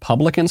Assembly,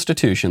 public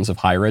institutions of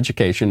higher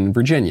education in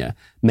Virginia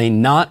may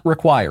not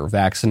require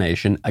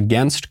vaccination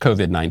against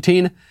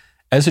COVID-19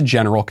 as a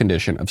general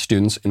condition of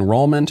students'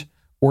 enrollment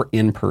or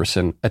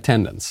in-person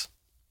attendance.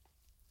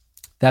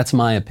 That's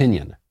my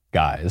opinion,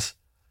 guys.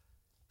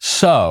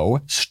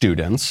 So,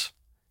 students,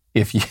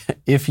 if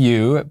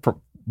you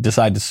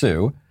decide to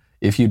sue,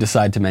 if you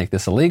decide to make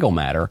this a legal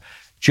matter,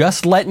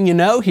 just letting you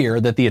know here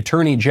that the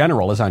Attorney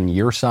General is on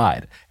your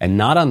side and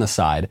not on the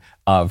side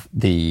of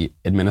the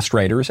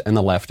administrators and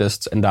the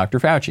leftists and Dr.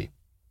 Fauci.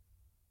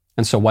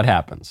 And so what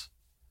happens?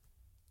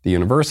 The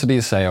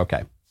universities say,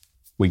 okay,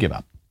 we give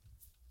up.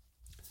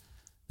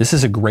 This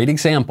is a great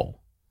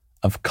example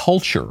of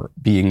culture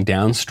being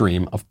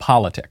downstream of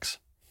politics.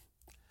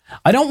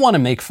 I don't want to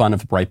make fun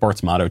of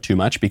Breitbart's motto too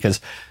much because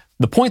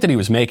the point that he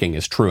was making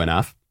is true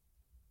enough.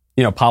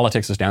 You know,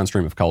 politics is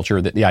downstream of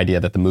culture, that the idea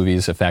that the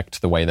movies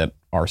affect the way that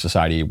our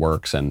society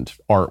works and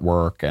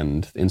artwork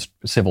and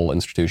civil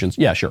institutions.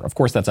 Yeah, sure. Of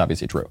course, that's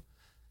obviously true.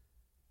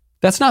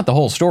 That's not the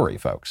whole story,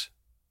 folks.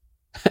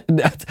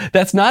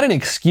 That's not an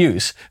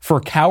excuse for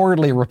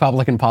cowardly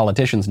Republican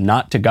politicians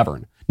not to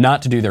govern,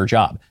 not to do their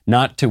job,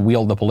 not to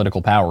wield the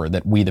political power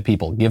that we, the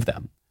people, give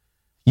them.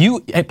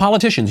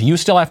 Politicians, you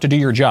still have to do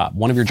your job.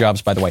 One of your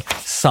jobs, by the way,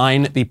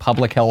 sign the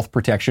Public Health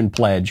Protection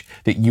Pledge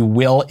that you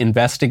will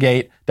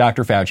investigate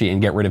Dr. Fauci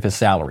and get rid of his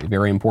salary.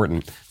 Very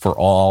important for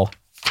all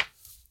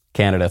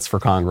candidates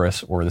for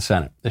Congress or the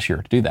Senate this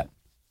year to do that.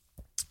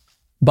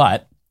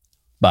 But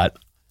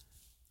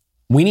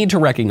we need to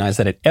recognize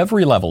that at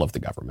every level of the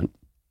government,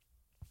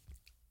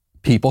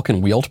 people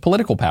can wield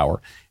political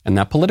power, and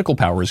that political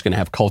power is going to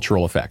have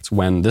cultural effects.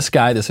 When this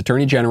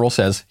Attorney General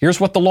says, here's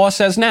what the law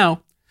says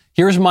now,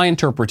 here's my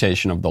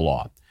interpretation of the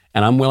law,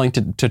 and I'm willing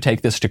to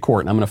take this to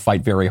court, and I'm going to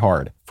fight very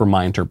hard for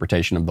my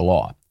interpretation of the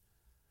law.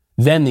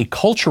 Then the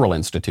cultural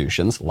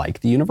institutions, like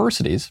the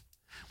universities,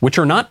 which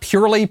are not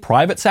purely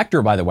private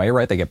sector, by the way,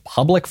 right? They get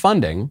public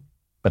funding,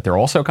 but they're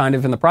also kind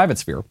of in the private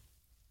sphere.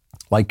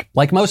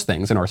 Like most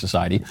things in our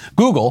society,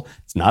 Google,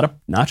 it's not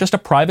just a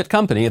private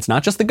company. It's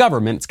not just the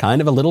government. It's kind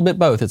of a little bit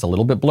both. It's a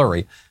little bit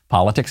blurry.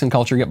 Politics and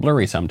culture get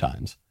blurry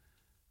sometimes.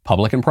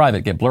 Public and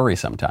private get blurry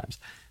sometimes.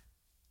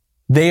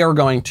 They are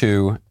going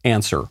to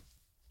answer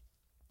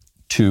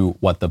to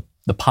what the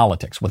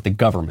politics, what the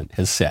government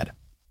has said.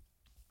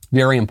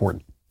 Very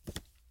important.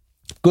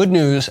 Good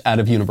news out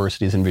of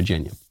universities in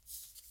Virginia.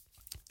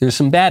 There's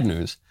some bad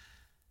news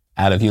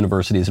out of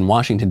universities in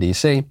Washington,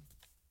 D.C.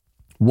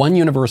 One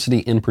university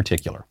in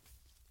particular,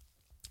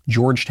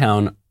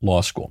 Georgetown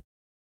Law School.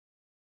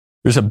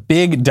 There's a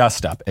big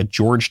dust-up at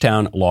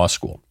Georgetown Law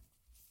School.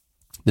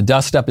 The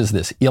dust-up is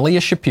this.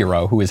 Ilya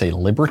Shapiro, who is a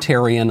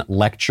libertarian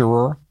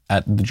lecturer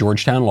at the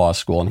Georgetown Law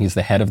School, and he's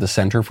the head of the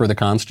Center for the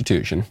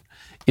Constitution.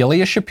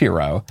 Ilya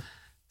Shapiro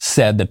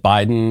said that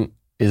Biden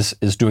is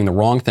doing the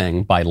wrong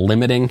thing by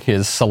limiting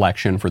his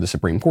selection for the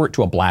Supreme Court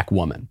to a black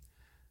woman,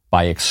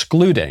 by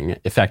excluding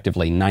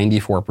effectively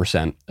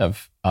 94%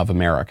 of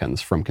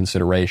Americans from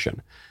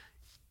consideration.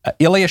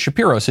 Ilya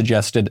Shapiro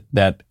suggested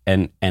that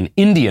an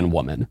Indian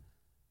woman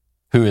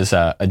who is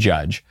a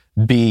judge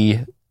be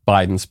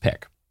Biden's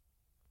pick.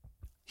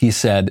 He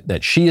said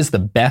that she is the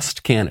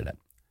best candidate,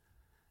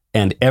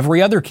 and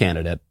every other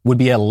candidate would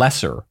be a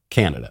lesser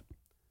candidate.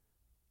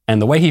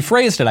 And the way he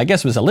phrased it, I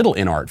guess, was a little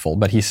inartful,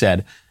 but he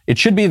said, it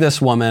should be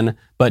this woman,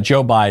 but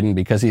Joe Biden,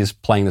 because he's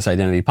playing this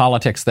identity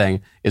politics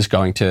thing, is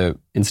going to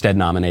instead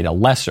nominate a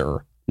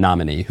lesser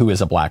nominee who is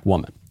a black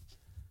woman.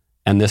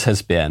 And this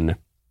has been,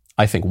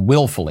 I think,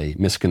 willfully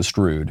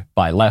misconstrued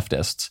by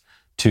leftists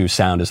to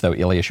sound as though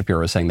Ilya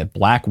Shapiro is saying that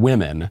black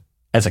women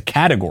as a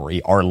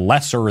category are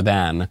lesser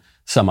than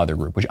some other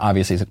group, which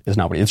obviously is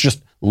not what it's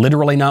just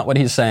literally not what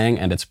he's saying,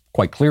 and it's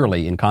quite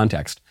clearly in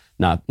context,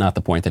 not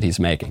the point that he's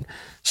making.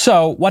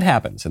 So what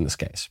happens in this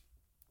case?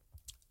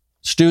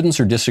 Students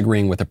are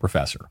disagreeing with a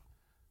professor,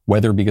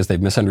 whether because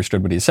they've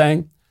misunderstood what he's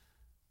saying,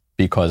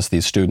 because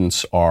these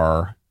students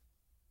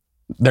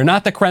they're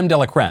not the creme de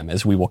la creme,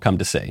 as we will come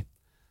to see,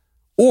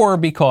 or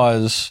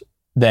because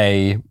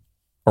they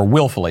are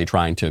willfully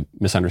trying to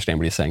misunderstand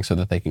what he's saying so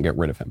that they can get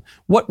rid of him.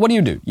 What do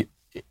you do?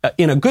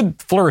 In a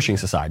good, flourishing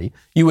society,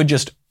 you would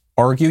just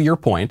argue your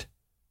point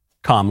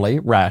calmly,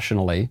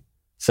 rationally,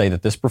 say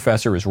that this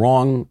professor is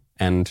wrong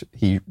and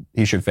he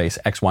should face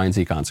X, Y, and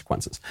Z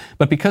consequences.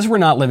 But because we're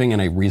not living in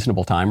a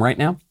reasonable time right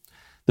now,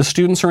 the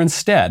students are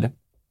instead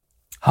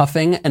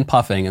huffing and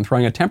puffing and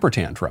throwing a temper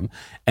tantrum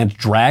and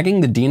dragging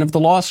the dean of the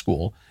law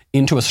school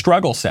into a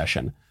struggle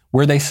session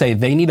where they say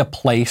they need a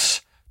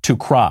place to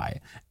cry.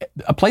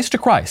 A place to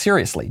cry,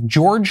 seriously.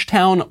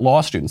 Georgetown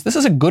law students, this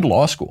is a good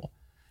law school.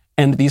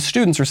 And these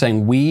students are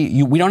saying,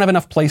 we don't have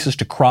enough places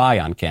to cry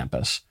on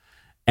campus.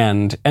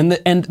 And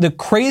the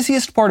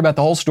craziest part about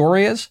the whole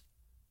story is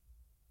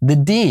the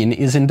dean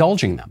is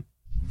indulging them.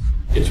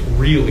 It's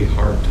really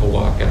hard to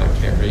walk out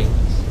carrying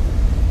this.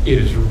 It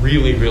is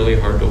really, really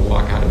hard to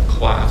walk out of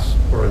class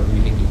or a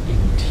meeting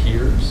in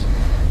tears.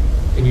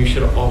 And you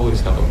should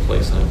always have a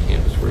place on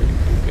campus where you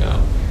can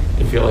go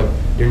and feel like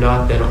you're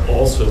not then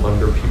also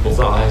under people's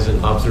eyes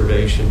and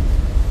observation.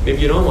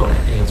 Maybe you don't want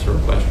to answer a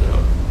question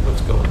of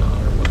what's going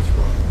on or what's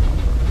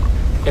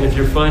wrong. And if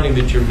you're finding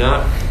that you're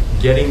not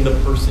getting the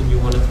person you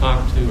want to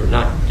talk to or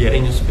not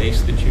getting a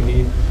space that you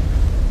need,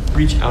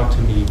 reach out to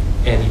me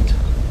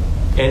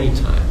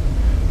anytime.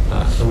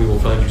 And we will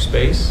find you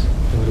space,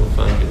 and we will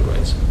find you the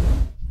right school.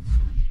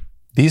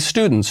 These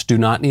students do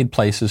not need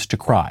places to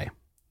cry.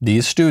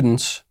 These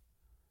students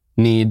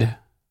need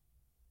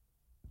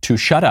to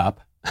shut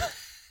up,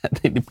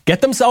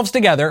 get themselves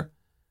together,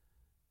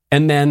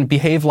 and then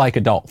behave like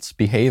adults,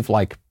 behave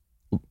like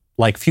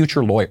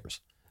future lawyers.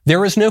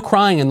 There is no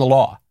crying in the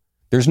law.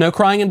 There's no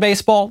crying in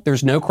baseball.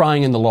 There's no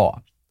crying in the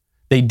law.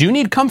 They do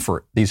need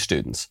comfort, these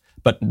students,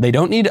 but they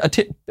don't need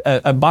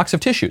a box of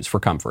tissues for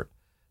comfort.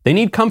 They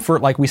need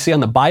comfort like we see on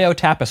the Bayeux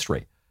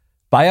Tapestry.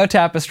 Bayeux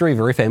Tapestry,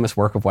 very famous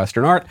work of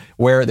Western art,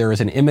 where there is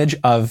an image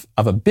of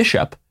a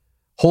bishop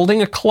holding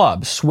a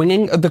club,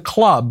 swinging the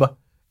club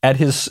at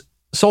his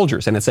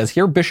soldiers. And it says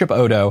here, Bishop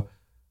Odo,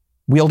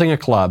 wielding a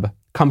club,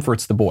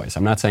 comforts the boys.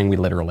 I'm not saying we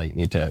literally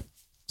need to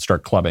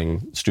start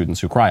clubbing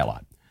students who cry a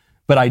lot.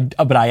 But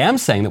I am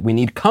saying that we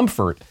need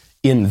comfort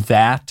in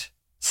that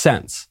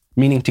sense,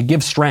 meaning to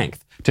give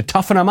strength, to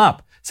toughen them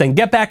up, saying,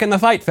 get back in the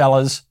fight,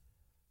 fellas.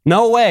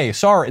 No way.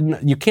 Sorry.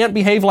 You can't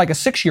behave like a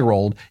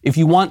 6-year-old if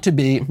you want to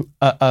be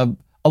a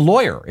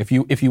lawyer, if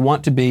you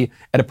want to be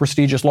at a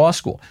prestigious law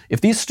school. If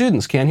these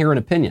students can't hear an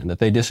opinion that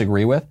they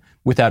disagree with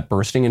without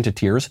bursting into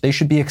tears, they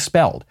should be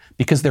expelled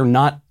because they're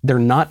not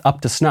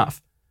up to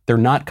snuff. They're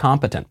not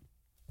competent.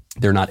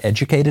 They're not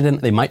educated,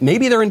 and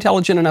maybe they're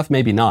intelligent enough,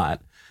 maybe not.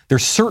 They're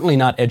certainly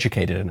not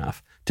educated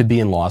enough to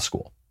be in law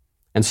school.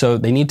 And so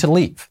they need to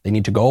leave. They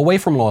need to go away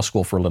from law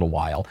school for a little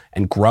while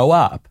and grow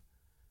up.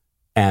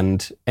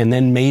 And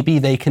then maybe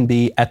they can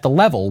be at the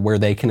level where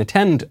they can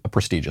attend a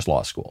prestigious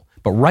law school.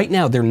 But right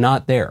now, they're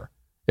not there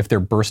if they're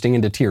bursting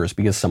into tears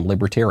because some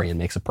libertarian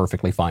makes a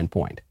perfectly fine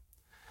point.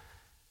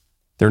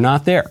 They're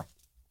not there.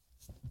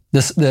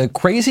 The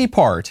crazy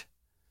part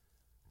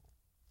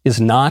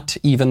is not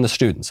even the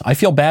students. I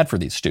feel bad for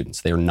these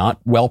students. They're not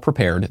well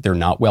prepared. They're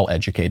not well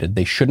educated.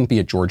 They shouldn't be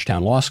at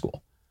Georgetown Law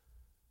School.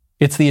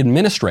 It's the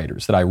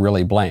administrators that I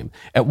really blame.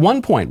 At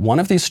one point, one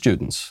of these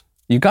students,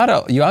 you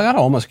gotta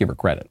almost give her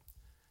credit.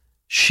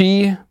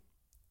 She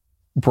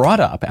brought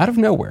up, out of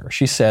nowhere,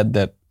 she said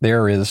that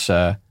there is,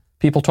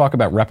 people talk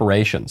about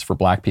reparations for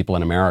black people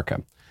in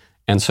America.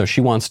 And so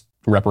she wants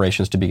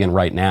reparations to begin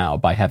right now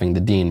by having the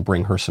dean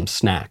bring her some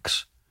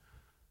snacks.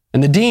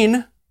 And the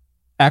dean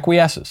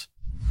acquiesces.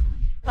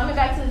 Coming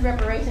back to this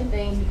reparation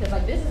thing, because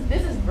like this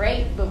is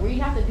great, but we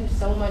have to do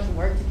so much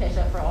work to catch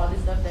up for all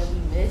this stuff that we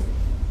missed.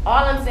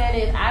 All I'm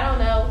saying is I don't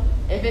know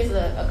if it's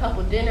a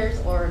couple dinners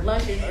or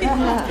lunches or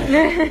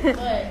something,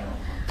 but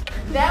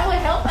that would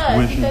help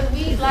us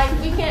because I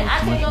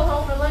can't go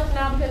home for lunch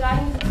now because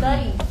I need to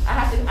study. I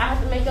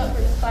have to make up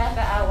for this class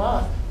that I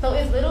lost. So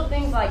it's little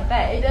things like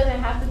that. It doesn't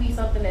have to be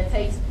something that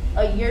takes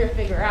a year to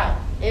figure out.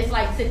 It's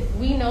like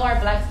we know our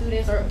black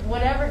students or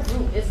whatever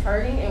group is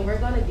hurting, and we're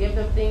going to give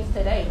them things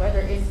today, whether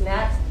it's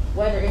snacks,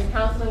 whether it's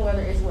counseling,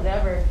 whether it's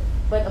whatever.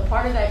 But a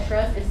part of that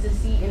trust is to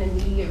see an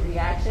immediate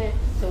reaction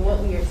to what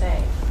we are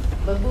saying.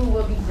 But food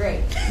will be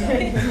great.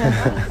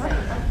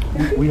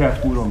 We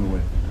have food on the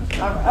way.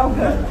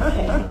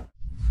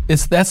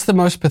 That's the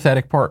most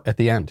pathetic part at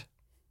the end.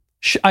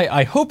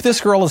 I hope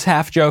this girl is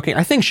half joking.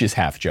 I think she's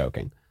half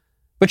joking.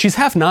 But she's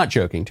half not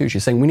joking, too.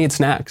 She's saying, we need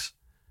snacks.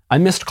 I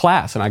missed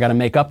class, and I got to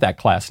make up that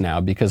class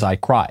now because I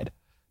cried,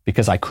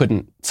 because I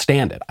couldn't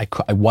stand it.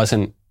 I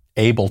wasn't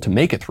able to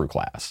make it through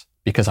class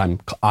because I'm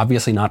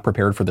obviously not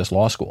prepared for this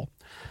law school.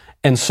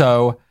 And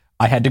so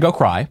I had to go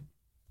cry.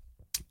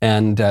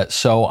 And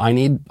so I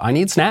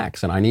need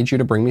snacks, and I need you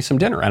to bring me some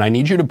dinner. And I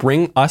need you to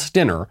bring us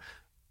dinner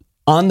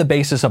on the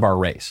basis of our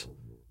race.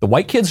 The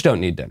white kids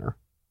don't need dinner.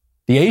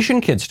 The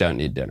Asian kids don't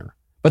need dinner.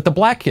 But the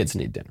black kids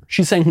need dinner.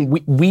 She's saying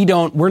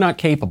we're not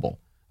capable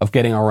of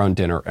getting our own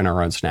dinner and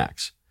our own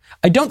snacks.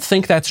 I don't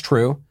think that's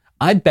true.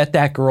 I bet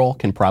that girl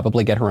can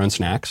probably get her own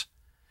snacks.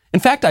 In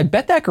fact, I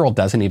bet that girl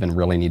doesn't even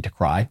really need to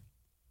cry.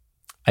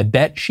 I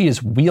bet she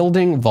is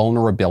wielding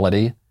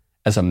vulnerability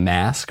as a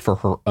mask for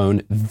her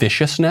own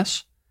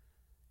viciousness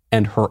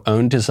and her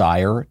own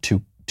desire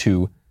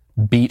to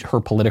beat her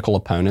political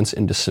opponents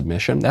into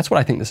submission. That's what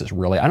I think this is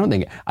really.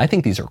 I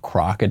think these are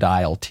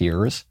crocodile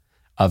tears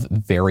of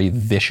very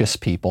vicious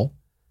people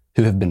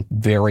who have been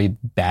very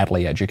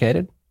badly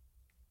educated.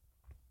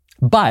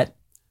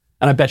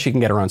 And I bet she can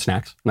get her own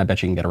snacks, and I bet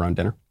she can get her own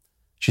dinner.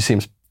 She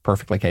seems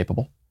perfectly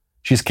capable.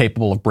 She's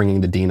capable of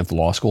bringing the dean of the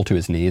law school to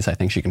his knees. I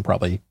think she can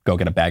probably go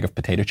get a bag of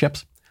potato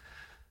chips.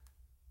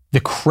 The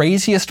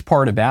craziest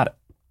part about it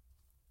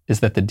is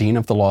that the dean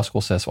of the law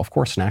school says, well, of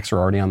course, snacks are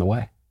already on the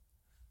way.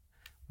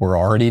 We're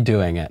already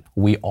doing it.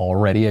 We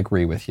already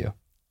agree with you.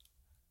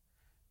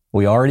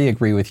 We already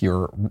agree with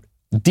your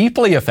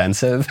deeply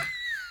offensive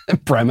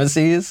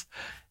premises,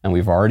 and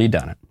we've already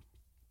done it.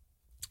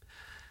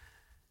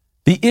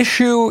 The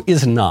issue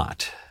is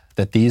not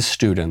that these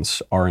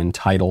students are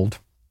entitled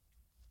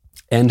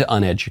and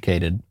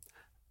uneducated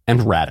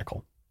and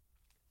radical.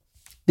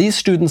 These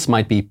students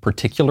might be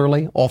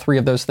particularly all three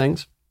of those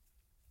things,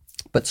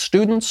 but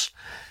students,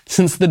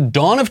 since the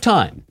dawn of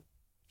time,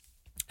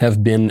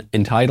 have been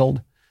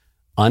entitled,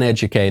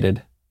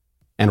 uneducated,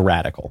 and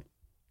radical.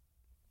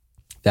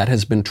 That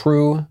has been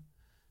true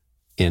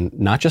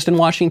not just in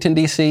Washington,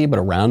 D.C., but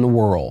around the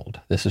world.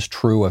 This is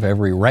true of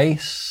every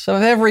race,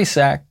 of every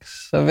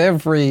sex, of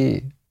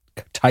every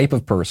type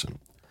of person.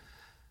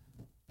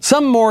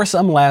 Some more,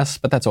 some less,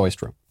 but that's always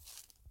true.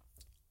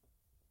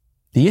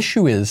 The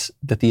issue is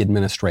that the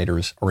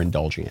administrators are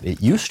indulging it.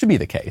 It used to be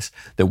the case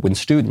that when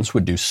students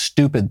would do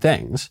stupid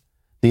things,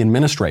 the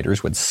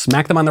administrators would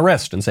smack them on the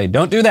wrist and say,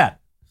 don't do that.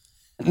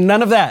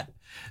 None of that.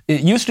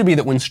 It used to be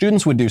that when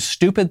students would do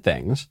stupid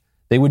things,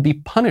 they would be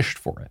punished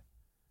for it.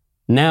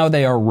 Now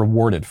they are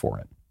rewarded for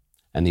it.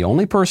 And the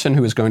only person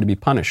who is going to be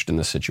punished in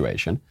this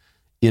situation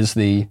is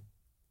the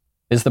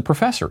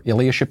professor,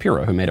 Ilya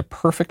Shapiro, who made a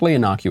perfectly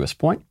innocuous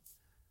point,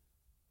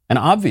 an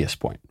obvious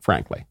point,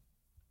 frankly.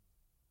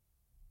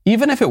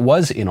 Even if it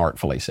was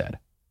inartfully said,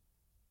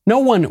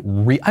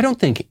 I don't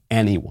think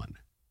anyone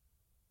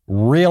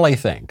really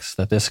thinks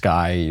that this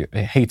guy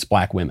hates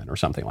black women or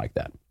something like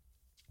that.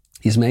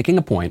 He's making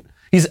a point.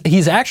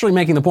 He's actually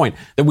making the point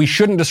that we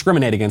shouldn't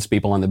discriminate against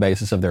people on the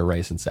basis of their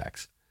race and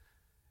sex.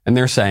 And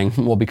they're saying,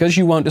 well, because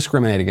you won't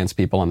discriminate against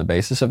people on the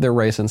basis of their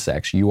race and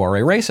sex, you are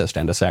a racist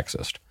and a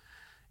sexist.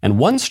 And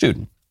one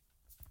student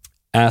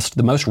asked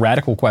the most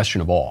radical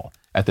question of all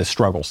at this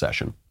struggle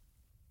session.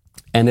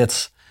 And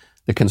it's,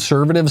 the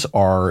conservatives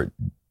are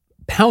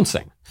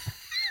pouncing,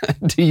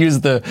 to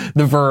use the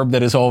verb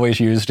that is always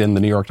used in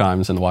the New York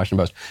Times and the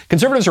Washington Post.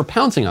 Conservatives are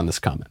pouncing on this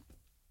comment.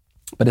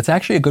 But it's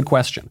actually a good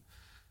question.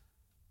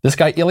 This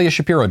guy, Ilya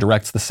Shapiro,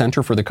 directs the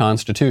Center for the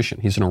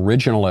Constitution. He's an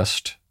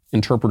originalist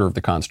interpreter of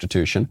the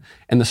Constitution.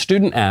 And the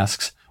student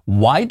asks,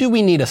 why do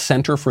we need a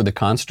Center for the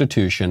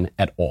Constitution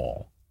at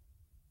all?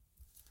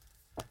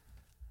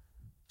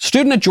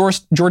 Student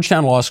at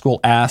Georgetown Law School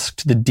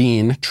asked the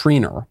dean,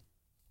 Treanor,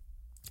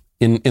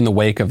 in the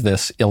wake of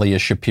this Ilya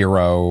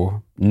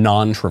Shapiro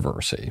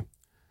non-controversy,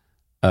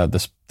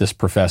 this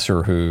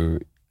professor who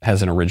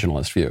has an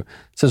originalist view,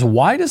 says,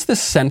 why does this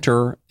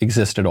center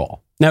exist at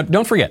all? Now,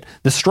 don't forget,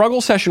 the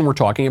struggle session we're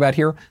talking about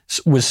here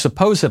was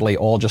supposedly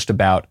all just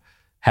about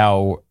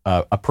how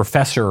a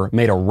professor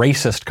made a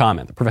racist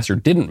comment. The professor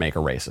didn't make a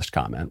racist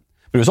comment,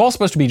 but it was all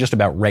supposed to be just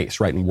about race,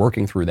 right, and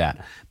working through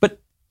that. But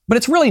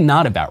it's really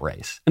not about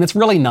race, and it's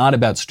really not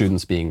about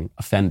students being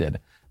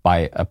offended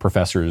by a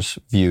professor's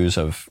views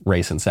of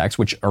race and sex,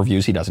 which are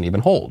views he doesn't even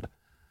hold.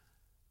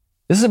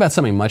 This is about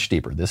something much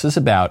deeper. This is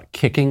about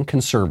kicking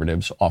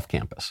conservatives off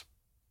campus.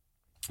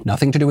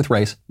 Nothing to do with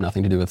race,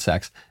 nothing to do with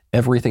sex,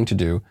 everything to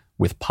do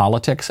with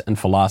politics and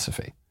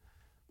philosophy.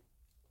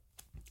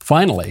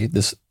 Finally,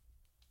 this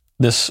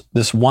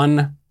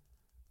one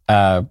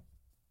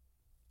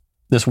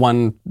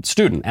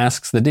student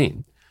asks the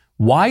dean,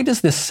 why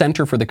does this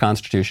Center for the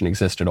Constitution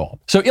exist at all?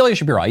 So Ilya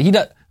Shapiro, I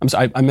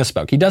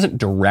misspoke. He doesn't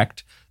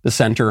direct the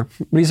center,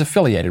 but he's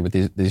affiliated with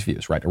these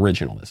views, right?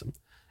 Originalism,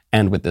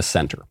 and with this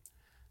center.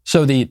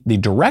 So the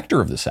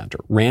director of the center,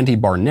 Randy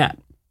Barnett,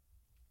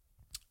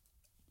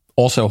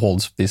 also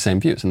holds these same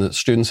views. And the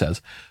student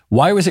says,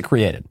 why was it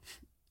created?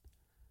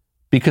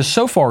 Because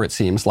so far it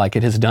seems like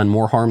it has done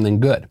more harm than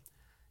good.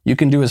 You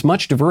can do as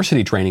much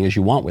diversity training as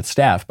you want with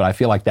staff, but I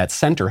feel like that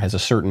center has a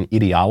certain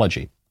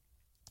ideology.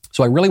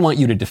 So I really want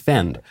you to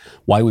defend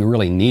why we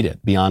really need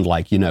it beyond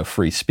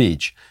free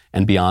speech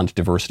and beyond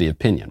diversity of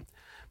opinion.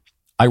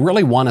 I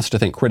really want us to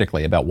think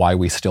critically about why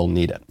we still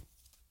need it.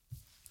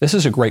 This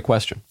is a great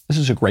question. This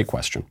is a great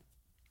question.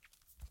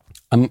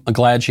 I'm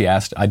glad she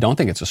asked. I don't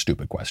think it's a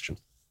stupid question.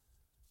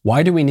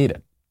 Why do we need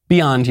it?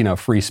 Beyond,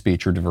 free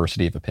speech or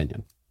diversity of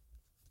opinion.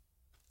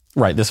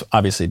 Right, this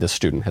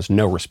student has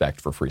no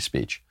respect for free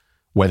speech,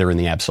 whether in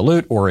the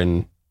absolute or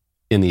in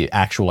the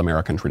actual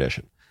American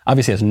tradition.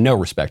 Obviously has no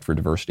respect for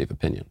diversity of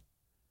opinion.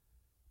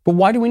 But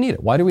why do we need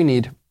it? Why do we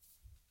need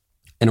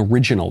an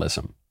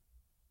originalism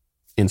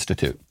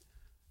institute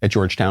at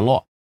Georgetown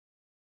Law?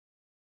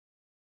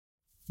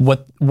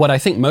 What I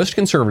think most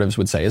conservatives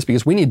would say is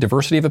because we need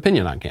diversity of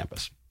opinion on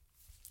campus.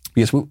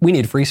 Because we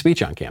need free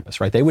speech on campus,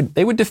 right? They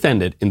would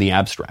defend it in the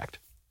abstract.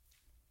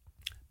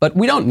 But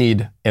we don't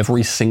need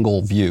every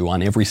single view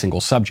on every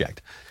single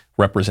subject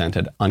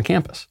represented on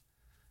campus.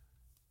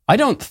 I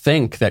don't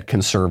think that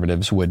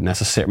conservatives would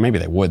necessarily, maybe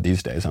they would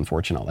these days,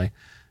 unfortunately,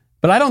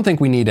 but I don't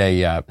think we need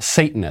a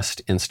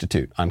Satanist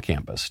institute on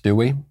campus, do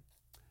we?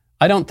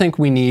 I don't think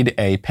we need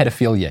a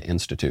pedophilia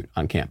institute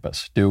on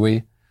campus, do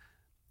we?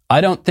 I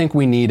don't think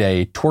we need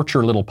a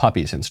torture little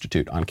puppies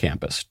institute on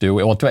campus, do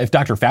we? Well, if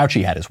Dr.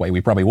 Fauci had his way,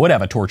 we probably would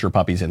have a torture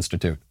puppies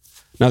institute.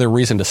 Another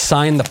reason to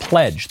sign the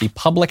pledge, the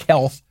public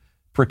health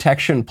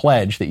protection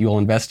pledge that you will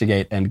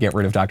investigate and get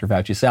rid of Dr.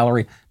 Fauci's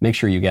salary. Make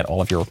sure you get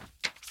all of your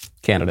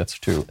candidates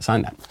to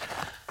sign that.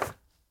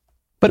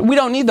 But we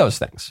don't need those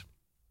things.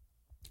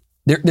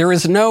 There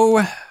is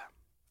no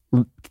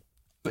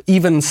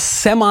even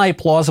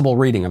semi-plausible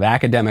reading of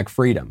academic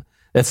freedom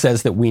that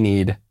says that we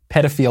need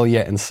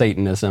pedophilia and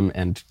Satanism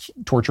and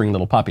torturing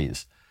little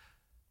puppies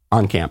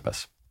on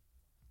campus.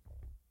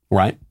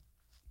 Right?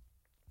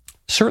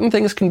 Certain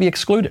things can be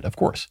excluded, of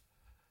course.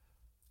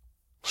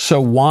 So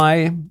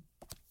why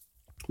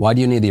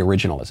do you need the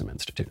Originalism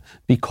Institute?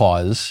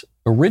 Because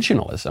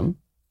originalism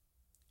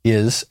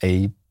is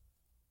a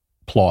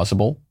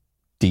plausible,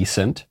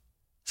 decent,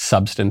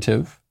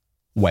 substantive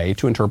way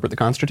to interpret the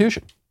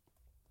Constitution.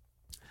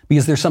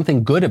 Because there's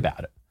something good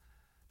about it.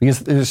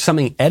 Because there's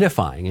something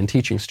edifying in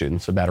teaching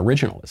students about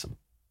originalism.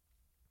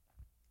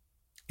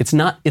 It's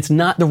not,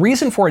 the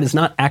reason for it is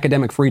not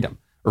academic freedom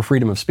or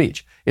freedom of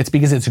speech. It's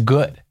because it's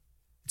good.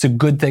 It's a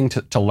good thing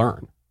to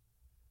learn.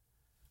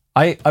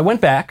 I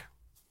went back.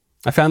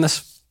 I found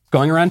this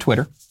going around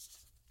Twitter.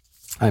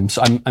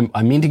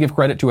 I mean to give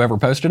credit to whoever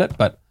posted it,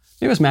 but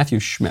it was Matthew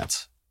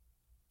Schmitz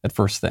at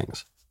First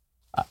Things.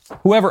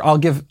 Whoever, I'll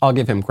give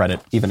him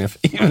credit, even if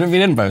he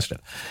didn't post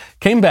it.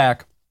 Came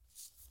back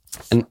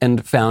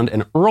and found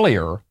an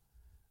earlier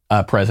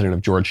president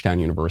of Georgetown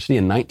University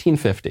in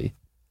 1950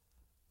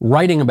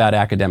 writing about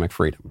academic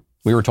freedom.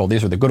 We were told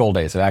these were the good old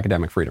days of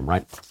academic freedom,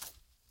 right?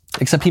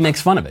 Except he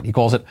makes fun of it. He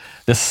calls it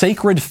the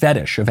sacred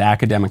fetish of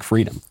academic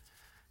freedom.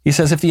 He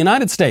says, in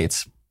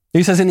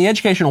the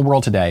educational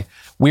world today,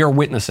 we are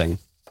witnessing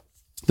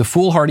the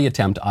foolhardy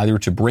attempt either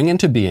to bring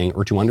into being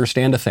or to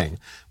understand a thing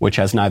which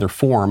has neither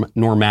form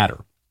nor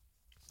matter,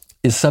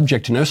 is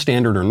subject to no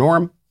standard or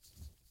norm,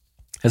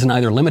 has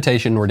neither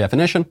limitation nor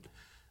definition,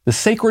 the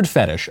sacred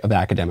fetish of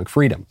academic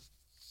freedom.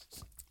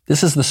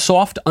 This is the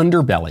soft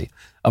underbelly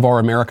of our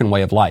American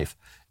way of life,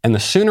 and the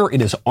sooner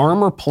it is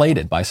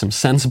armor-plated by some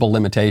sensible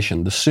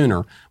limitation, the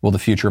sooner will the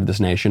future of this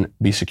nation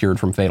be secured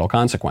from fatal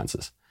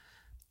consequences.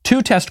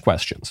 Two test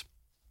questions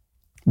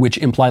which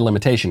imply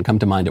limitation come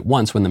to mind at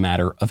once when the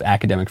matter of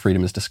academic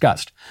freedom is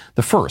discussed.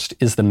 The first,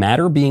 is the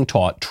matter being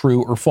taught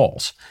true or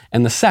false?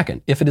 And the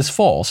second, if it is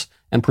false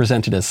and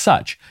presented as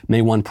such,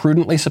 may one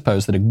prudently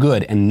suppose that a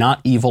good and not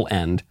evil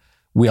end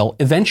will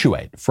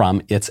eventuate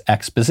from its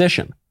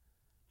exposition?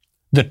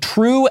 The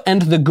true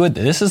and the good,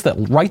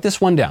 write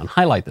this one down,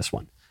 highlight this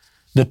one.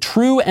 The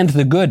true and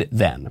the good,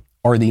 then,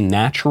 are the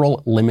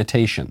natural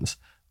limitations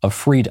of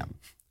freedom.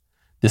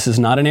 This is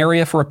not an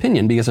area for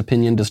opinion because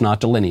opinion does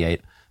not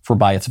delineate, for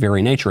by its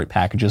very nature it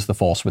packages the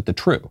false with the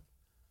true.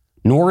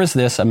 Nor is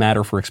this a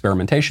matter for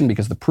experimentation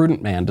because the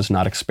prudent man does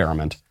not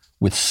experiment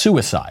with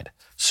suicide.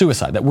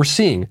 Suicide, that we're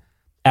seeing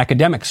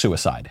academic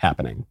suicide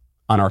happening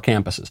on our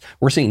campuses.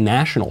 We're seeing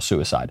national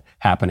suicide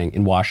happening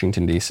in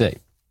Washington, D.C.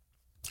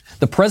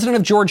 The president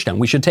of Georgetown,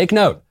 we should take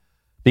note,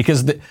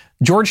 because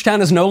Georgetown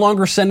is no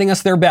longer sending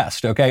us their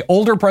best, okay?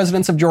 Older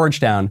presidents of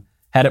Georgetown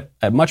had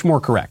it much more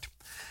correct.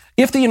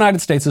 If the United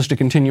States is to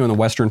continue in the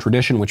Western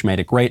tradition which made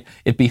it great,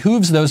 it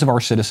behooves those of our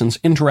citizens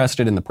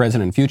interested in the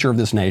present and future of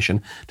this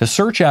nation to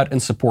search out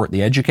and support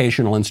the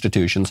educational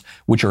institutions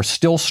which are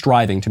still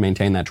striving to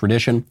maintain that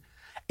tradition,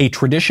 a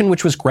tradition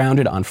which was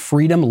grounded on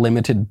freedom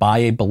limited by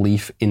a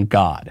belief in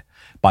God,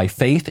 by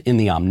faith in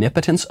the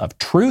omnipotence of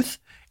truth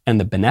and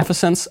the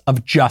beneficence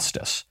of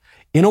justice.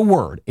 In a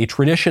word, a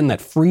tradition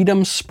that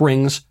freedom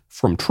springs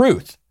from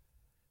truth,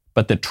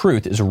 but that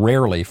truth is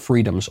rarely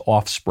freedom's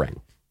offspring.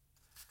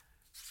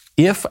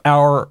 If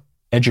our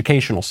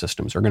educational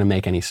systems are going to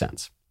make any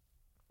sense,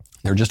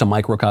 they're just a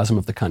microcosm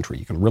of the country.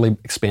 You can really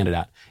expand it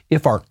out.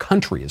 If our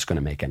country is going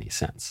to make any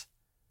sense,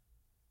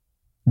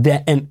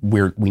 and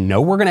we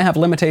know we're going to have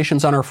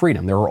limitations on our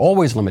freedom. There are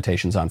always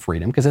limitations on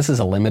freedom because this is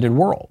a limited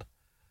world.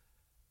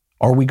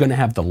 Are we going to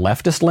have the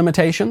leftist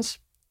limitations,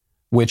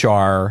 which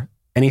are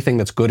anything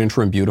that's good and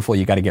true and beautiful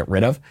you got to get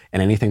rid of,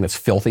 and anything that's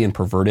filthy and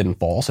perverted and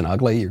false and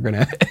ugly you're going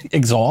to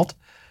exalt?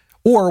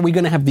 Or are we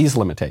going to have these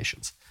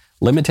limitations?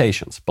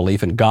 Limitations,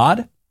 belief in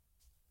God,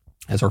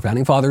 as our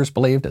founding fathers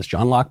believed, as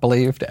John Locke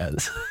believed,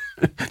 as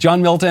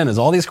John Milton, as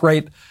all these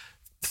great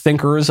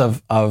thinkers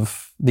of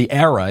the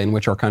era in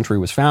which our country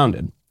was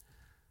founded.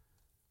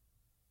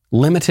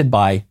 Limited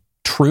by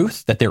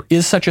truth, that there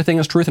is such a thing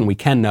as truth and we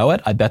can know it.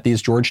 I bet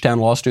these Georgetown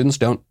law students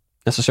don't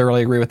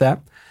necessarily agree with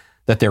that.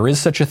 That there is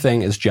such a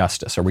thing as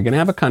justice. Are we going to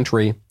have a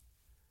country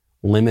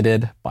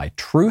limited by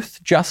truth,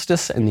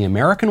 justice, and the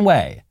American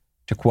way,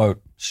 to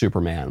quote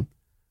Superman?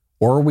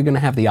 Or are we going to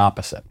have the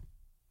opposite?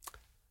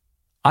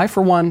 I,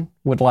 for one,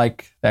 would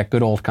like that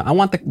good old, I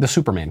want the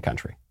Superman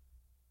country.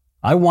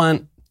 I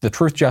want the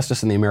truth,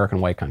 justice, and the American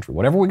way country.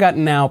 Whatever we got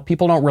now,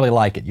 people don't really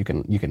like it. You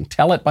can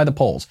tell it by the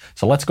polls.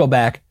 So let's go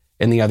back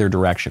in the other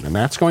direction. And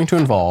that's going to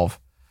involve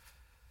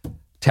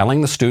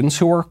telling the students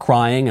who are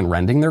crying and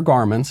rending their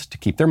garments to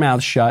keep their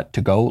mouths shut,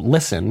 to go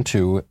listen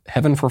to,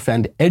 heaven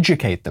forfend,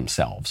 educate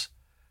themselves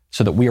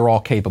so that we are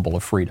all capable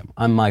of freedom.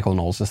 I'm Michael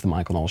Knowles. This is The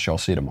Michael Knowles Show. I'll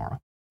see you tomorrow.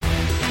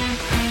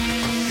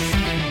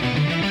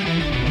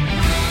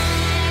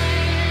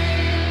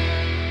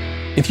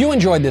 If you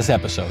enjoyed this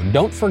episode,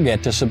 don't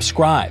forget to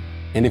subscribe.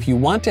 And if you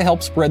want to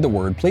help spread the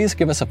word, please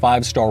give us a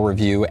 5-star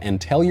review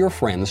and tell your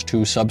friends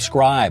to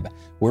subscribe.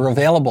 We're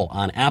available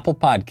on Apple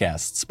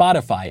Podcasts,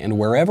 Spotify, and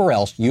wherever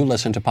else you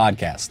listen to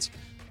podcasts.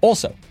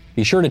 Also,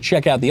 be sure to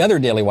check out the other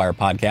Daily Wire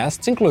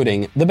podcasts,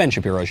 including The Ben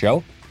Shapiro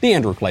Show, The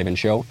Andrew Klavan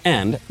Show,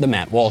 and The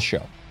Matt Walsh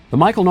Show. The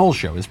Michael Knowles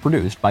Show is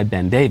produced by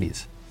Ben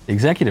Davies.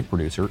 Executive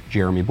producer,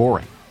 Jeremy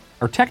Boring.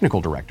 Our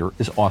technical director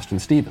is Austin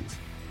Stevens.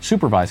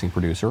 Supervising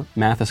producer,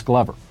 Mathis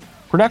Glover.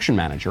 Production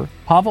manager,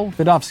 Pavel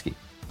Vidovsky.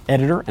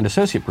 Editor and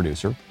associate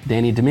producer,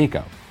 Danny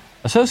D'Amico.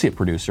 Associate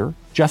producer,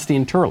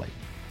 Justine Turley.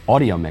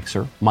 Audio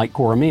mixer, Mike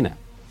Coromina.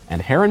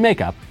 And hair and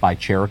makeup by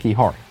Cherokee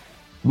Hart.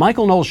 The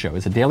Michael Knowles Show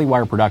is a Daily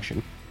Wire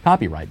production.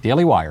 Copyright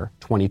Daily Wire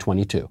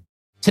 2022.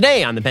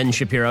 Today on The Ben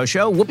Shapiro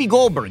Show, Whoopi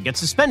Goldberg gets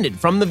suspended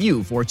from The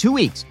View for 2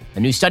 weeks. A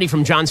new study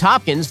from Johns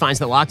Hopkins finds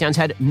that lockdowns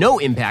had no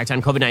impact on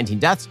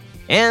COVID-19 deaths.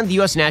 And the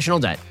U.S. national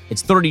debt,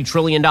 it's $30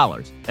 trillion.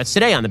 That's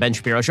today on The Ben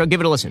Shapiro Show. Give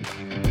it a listen.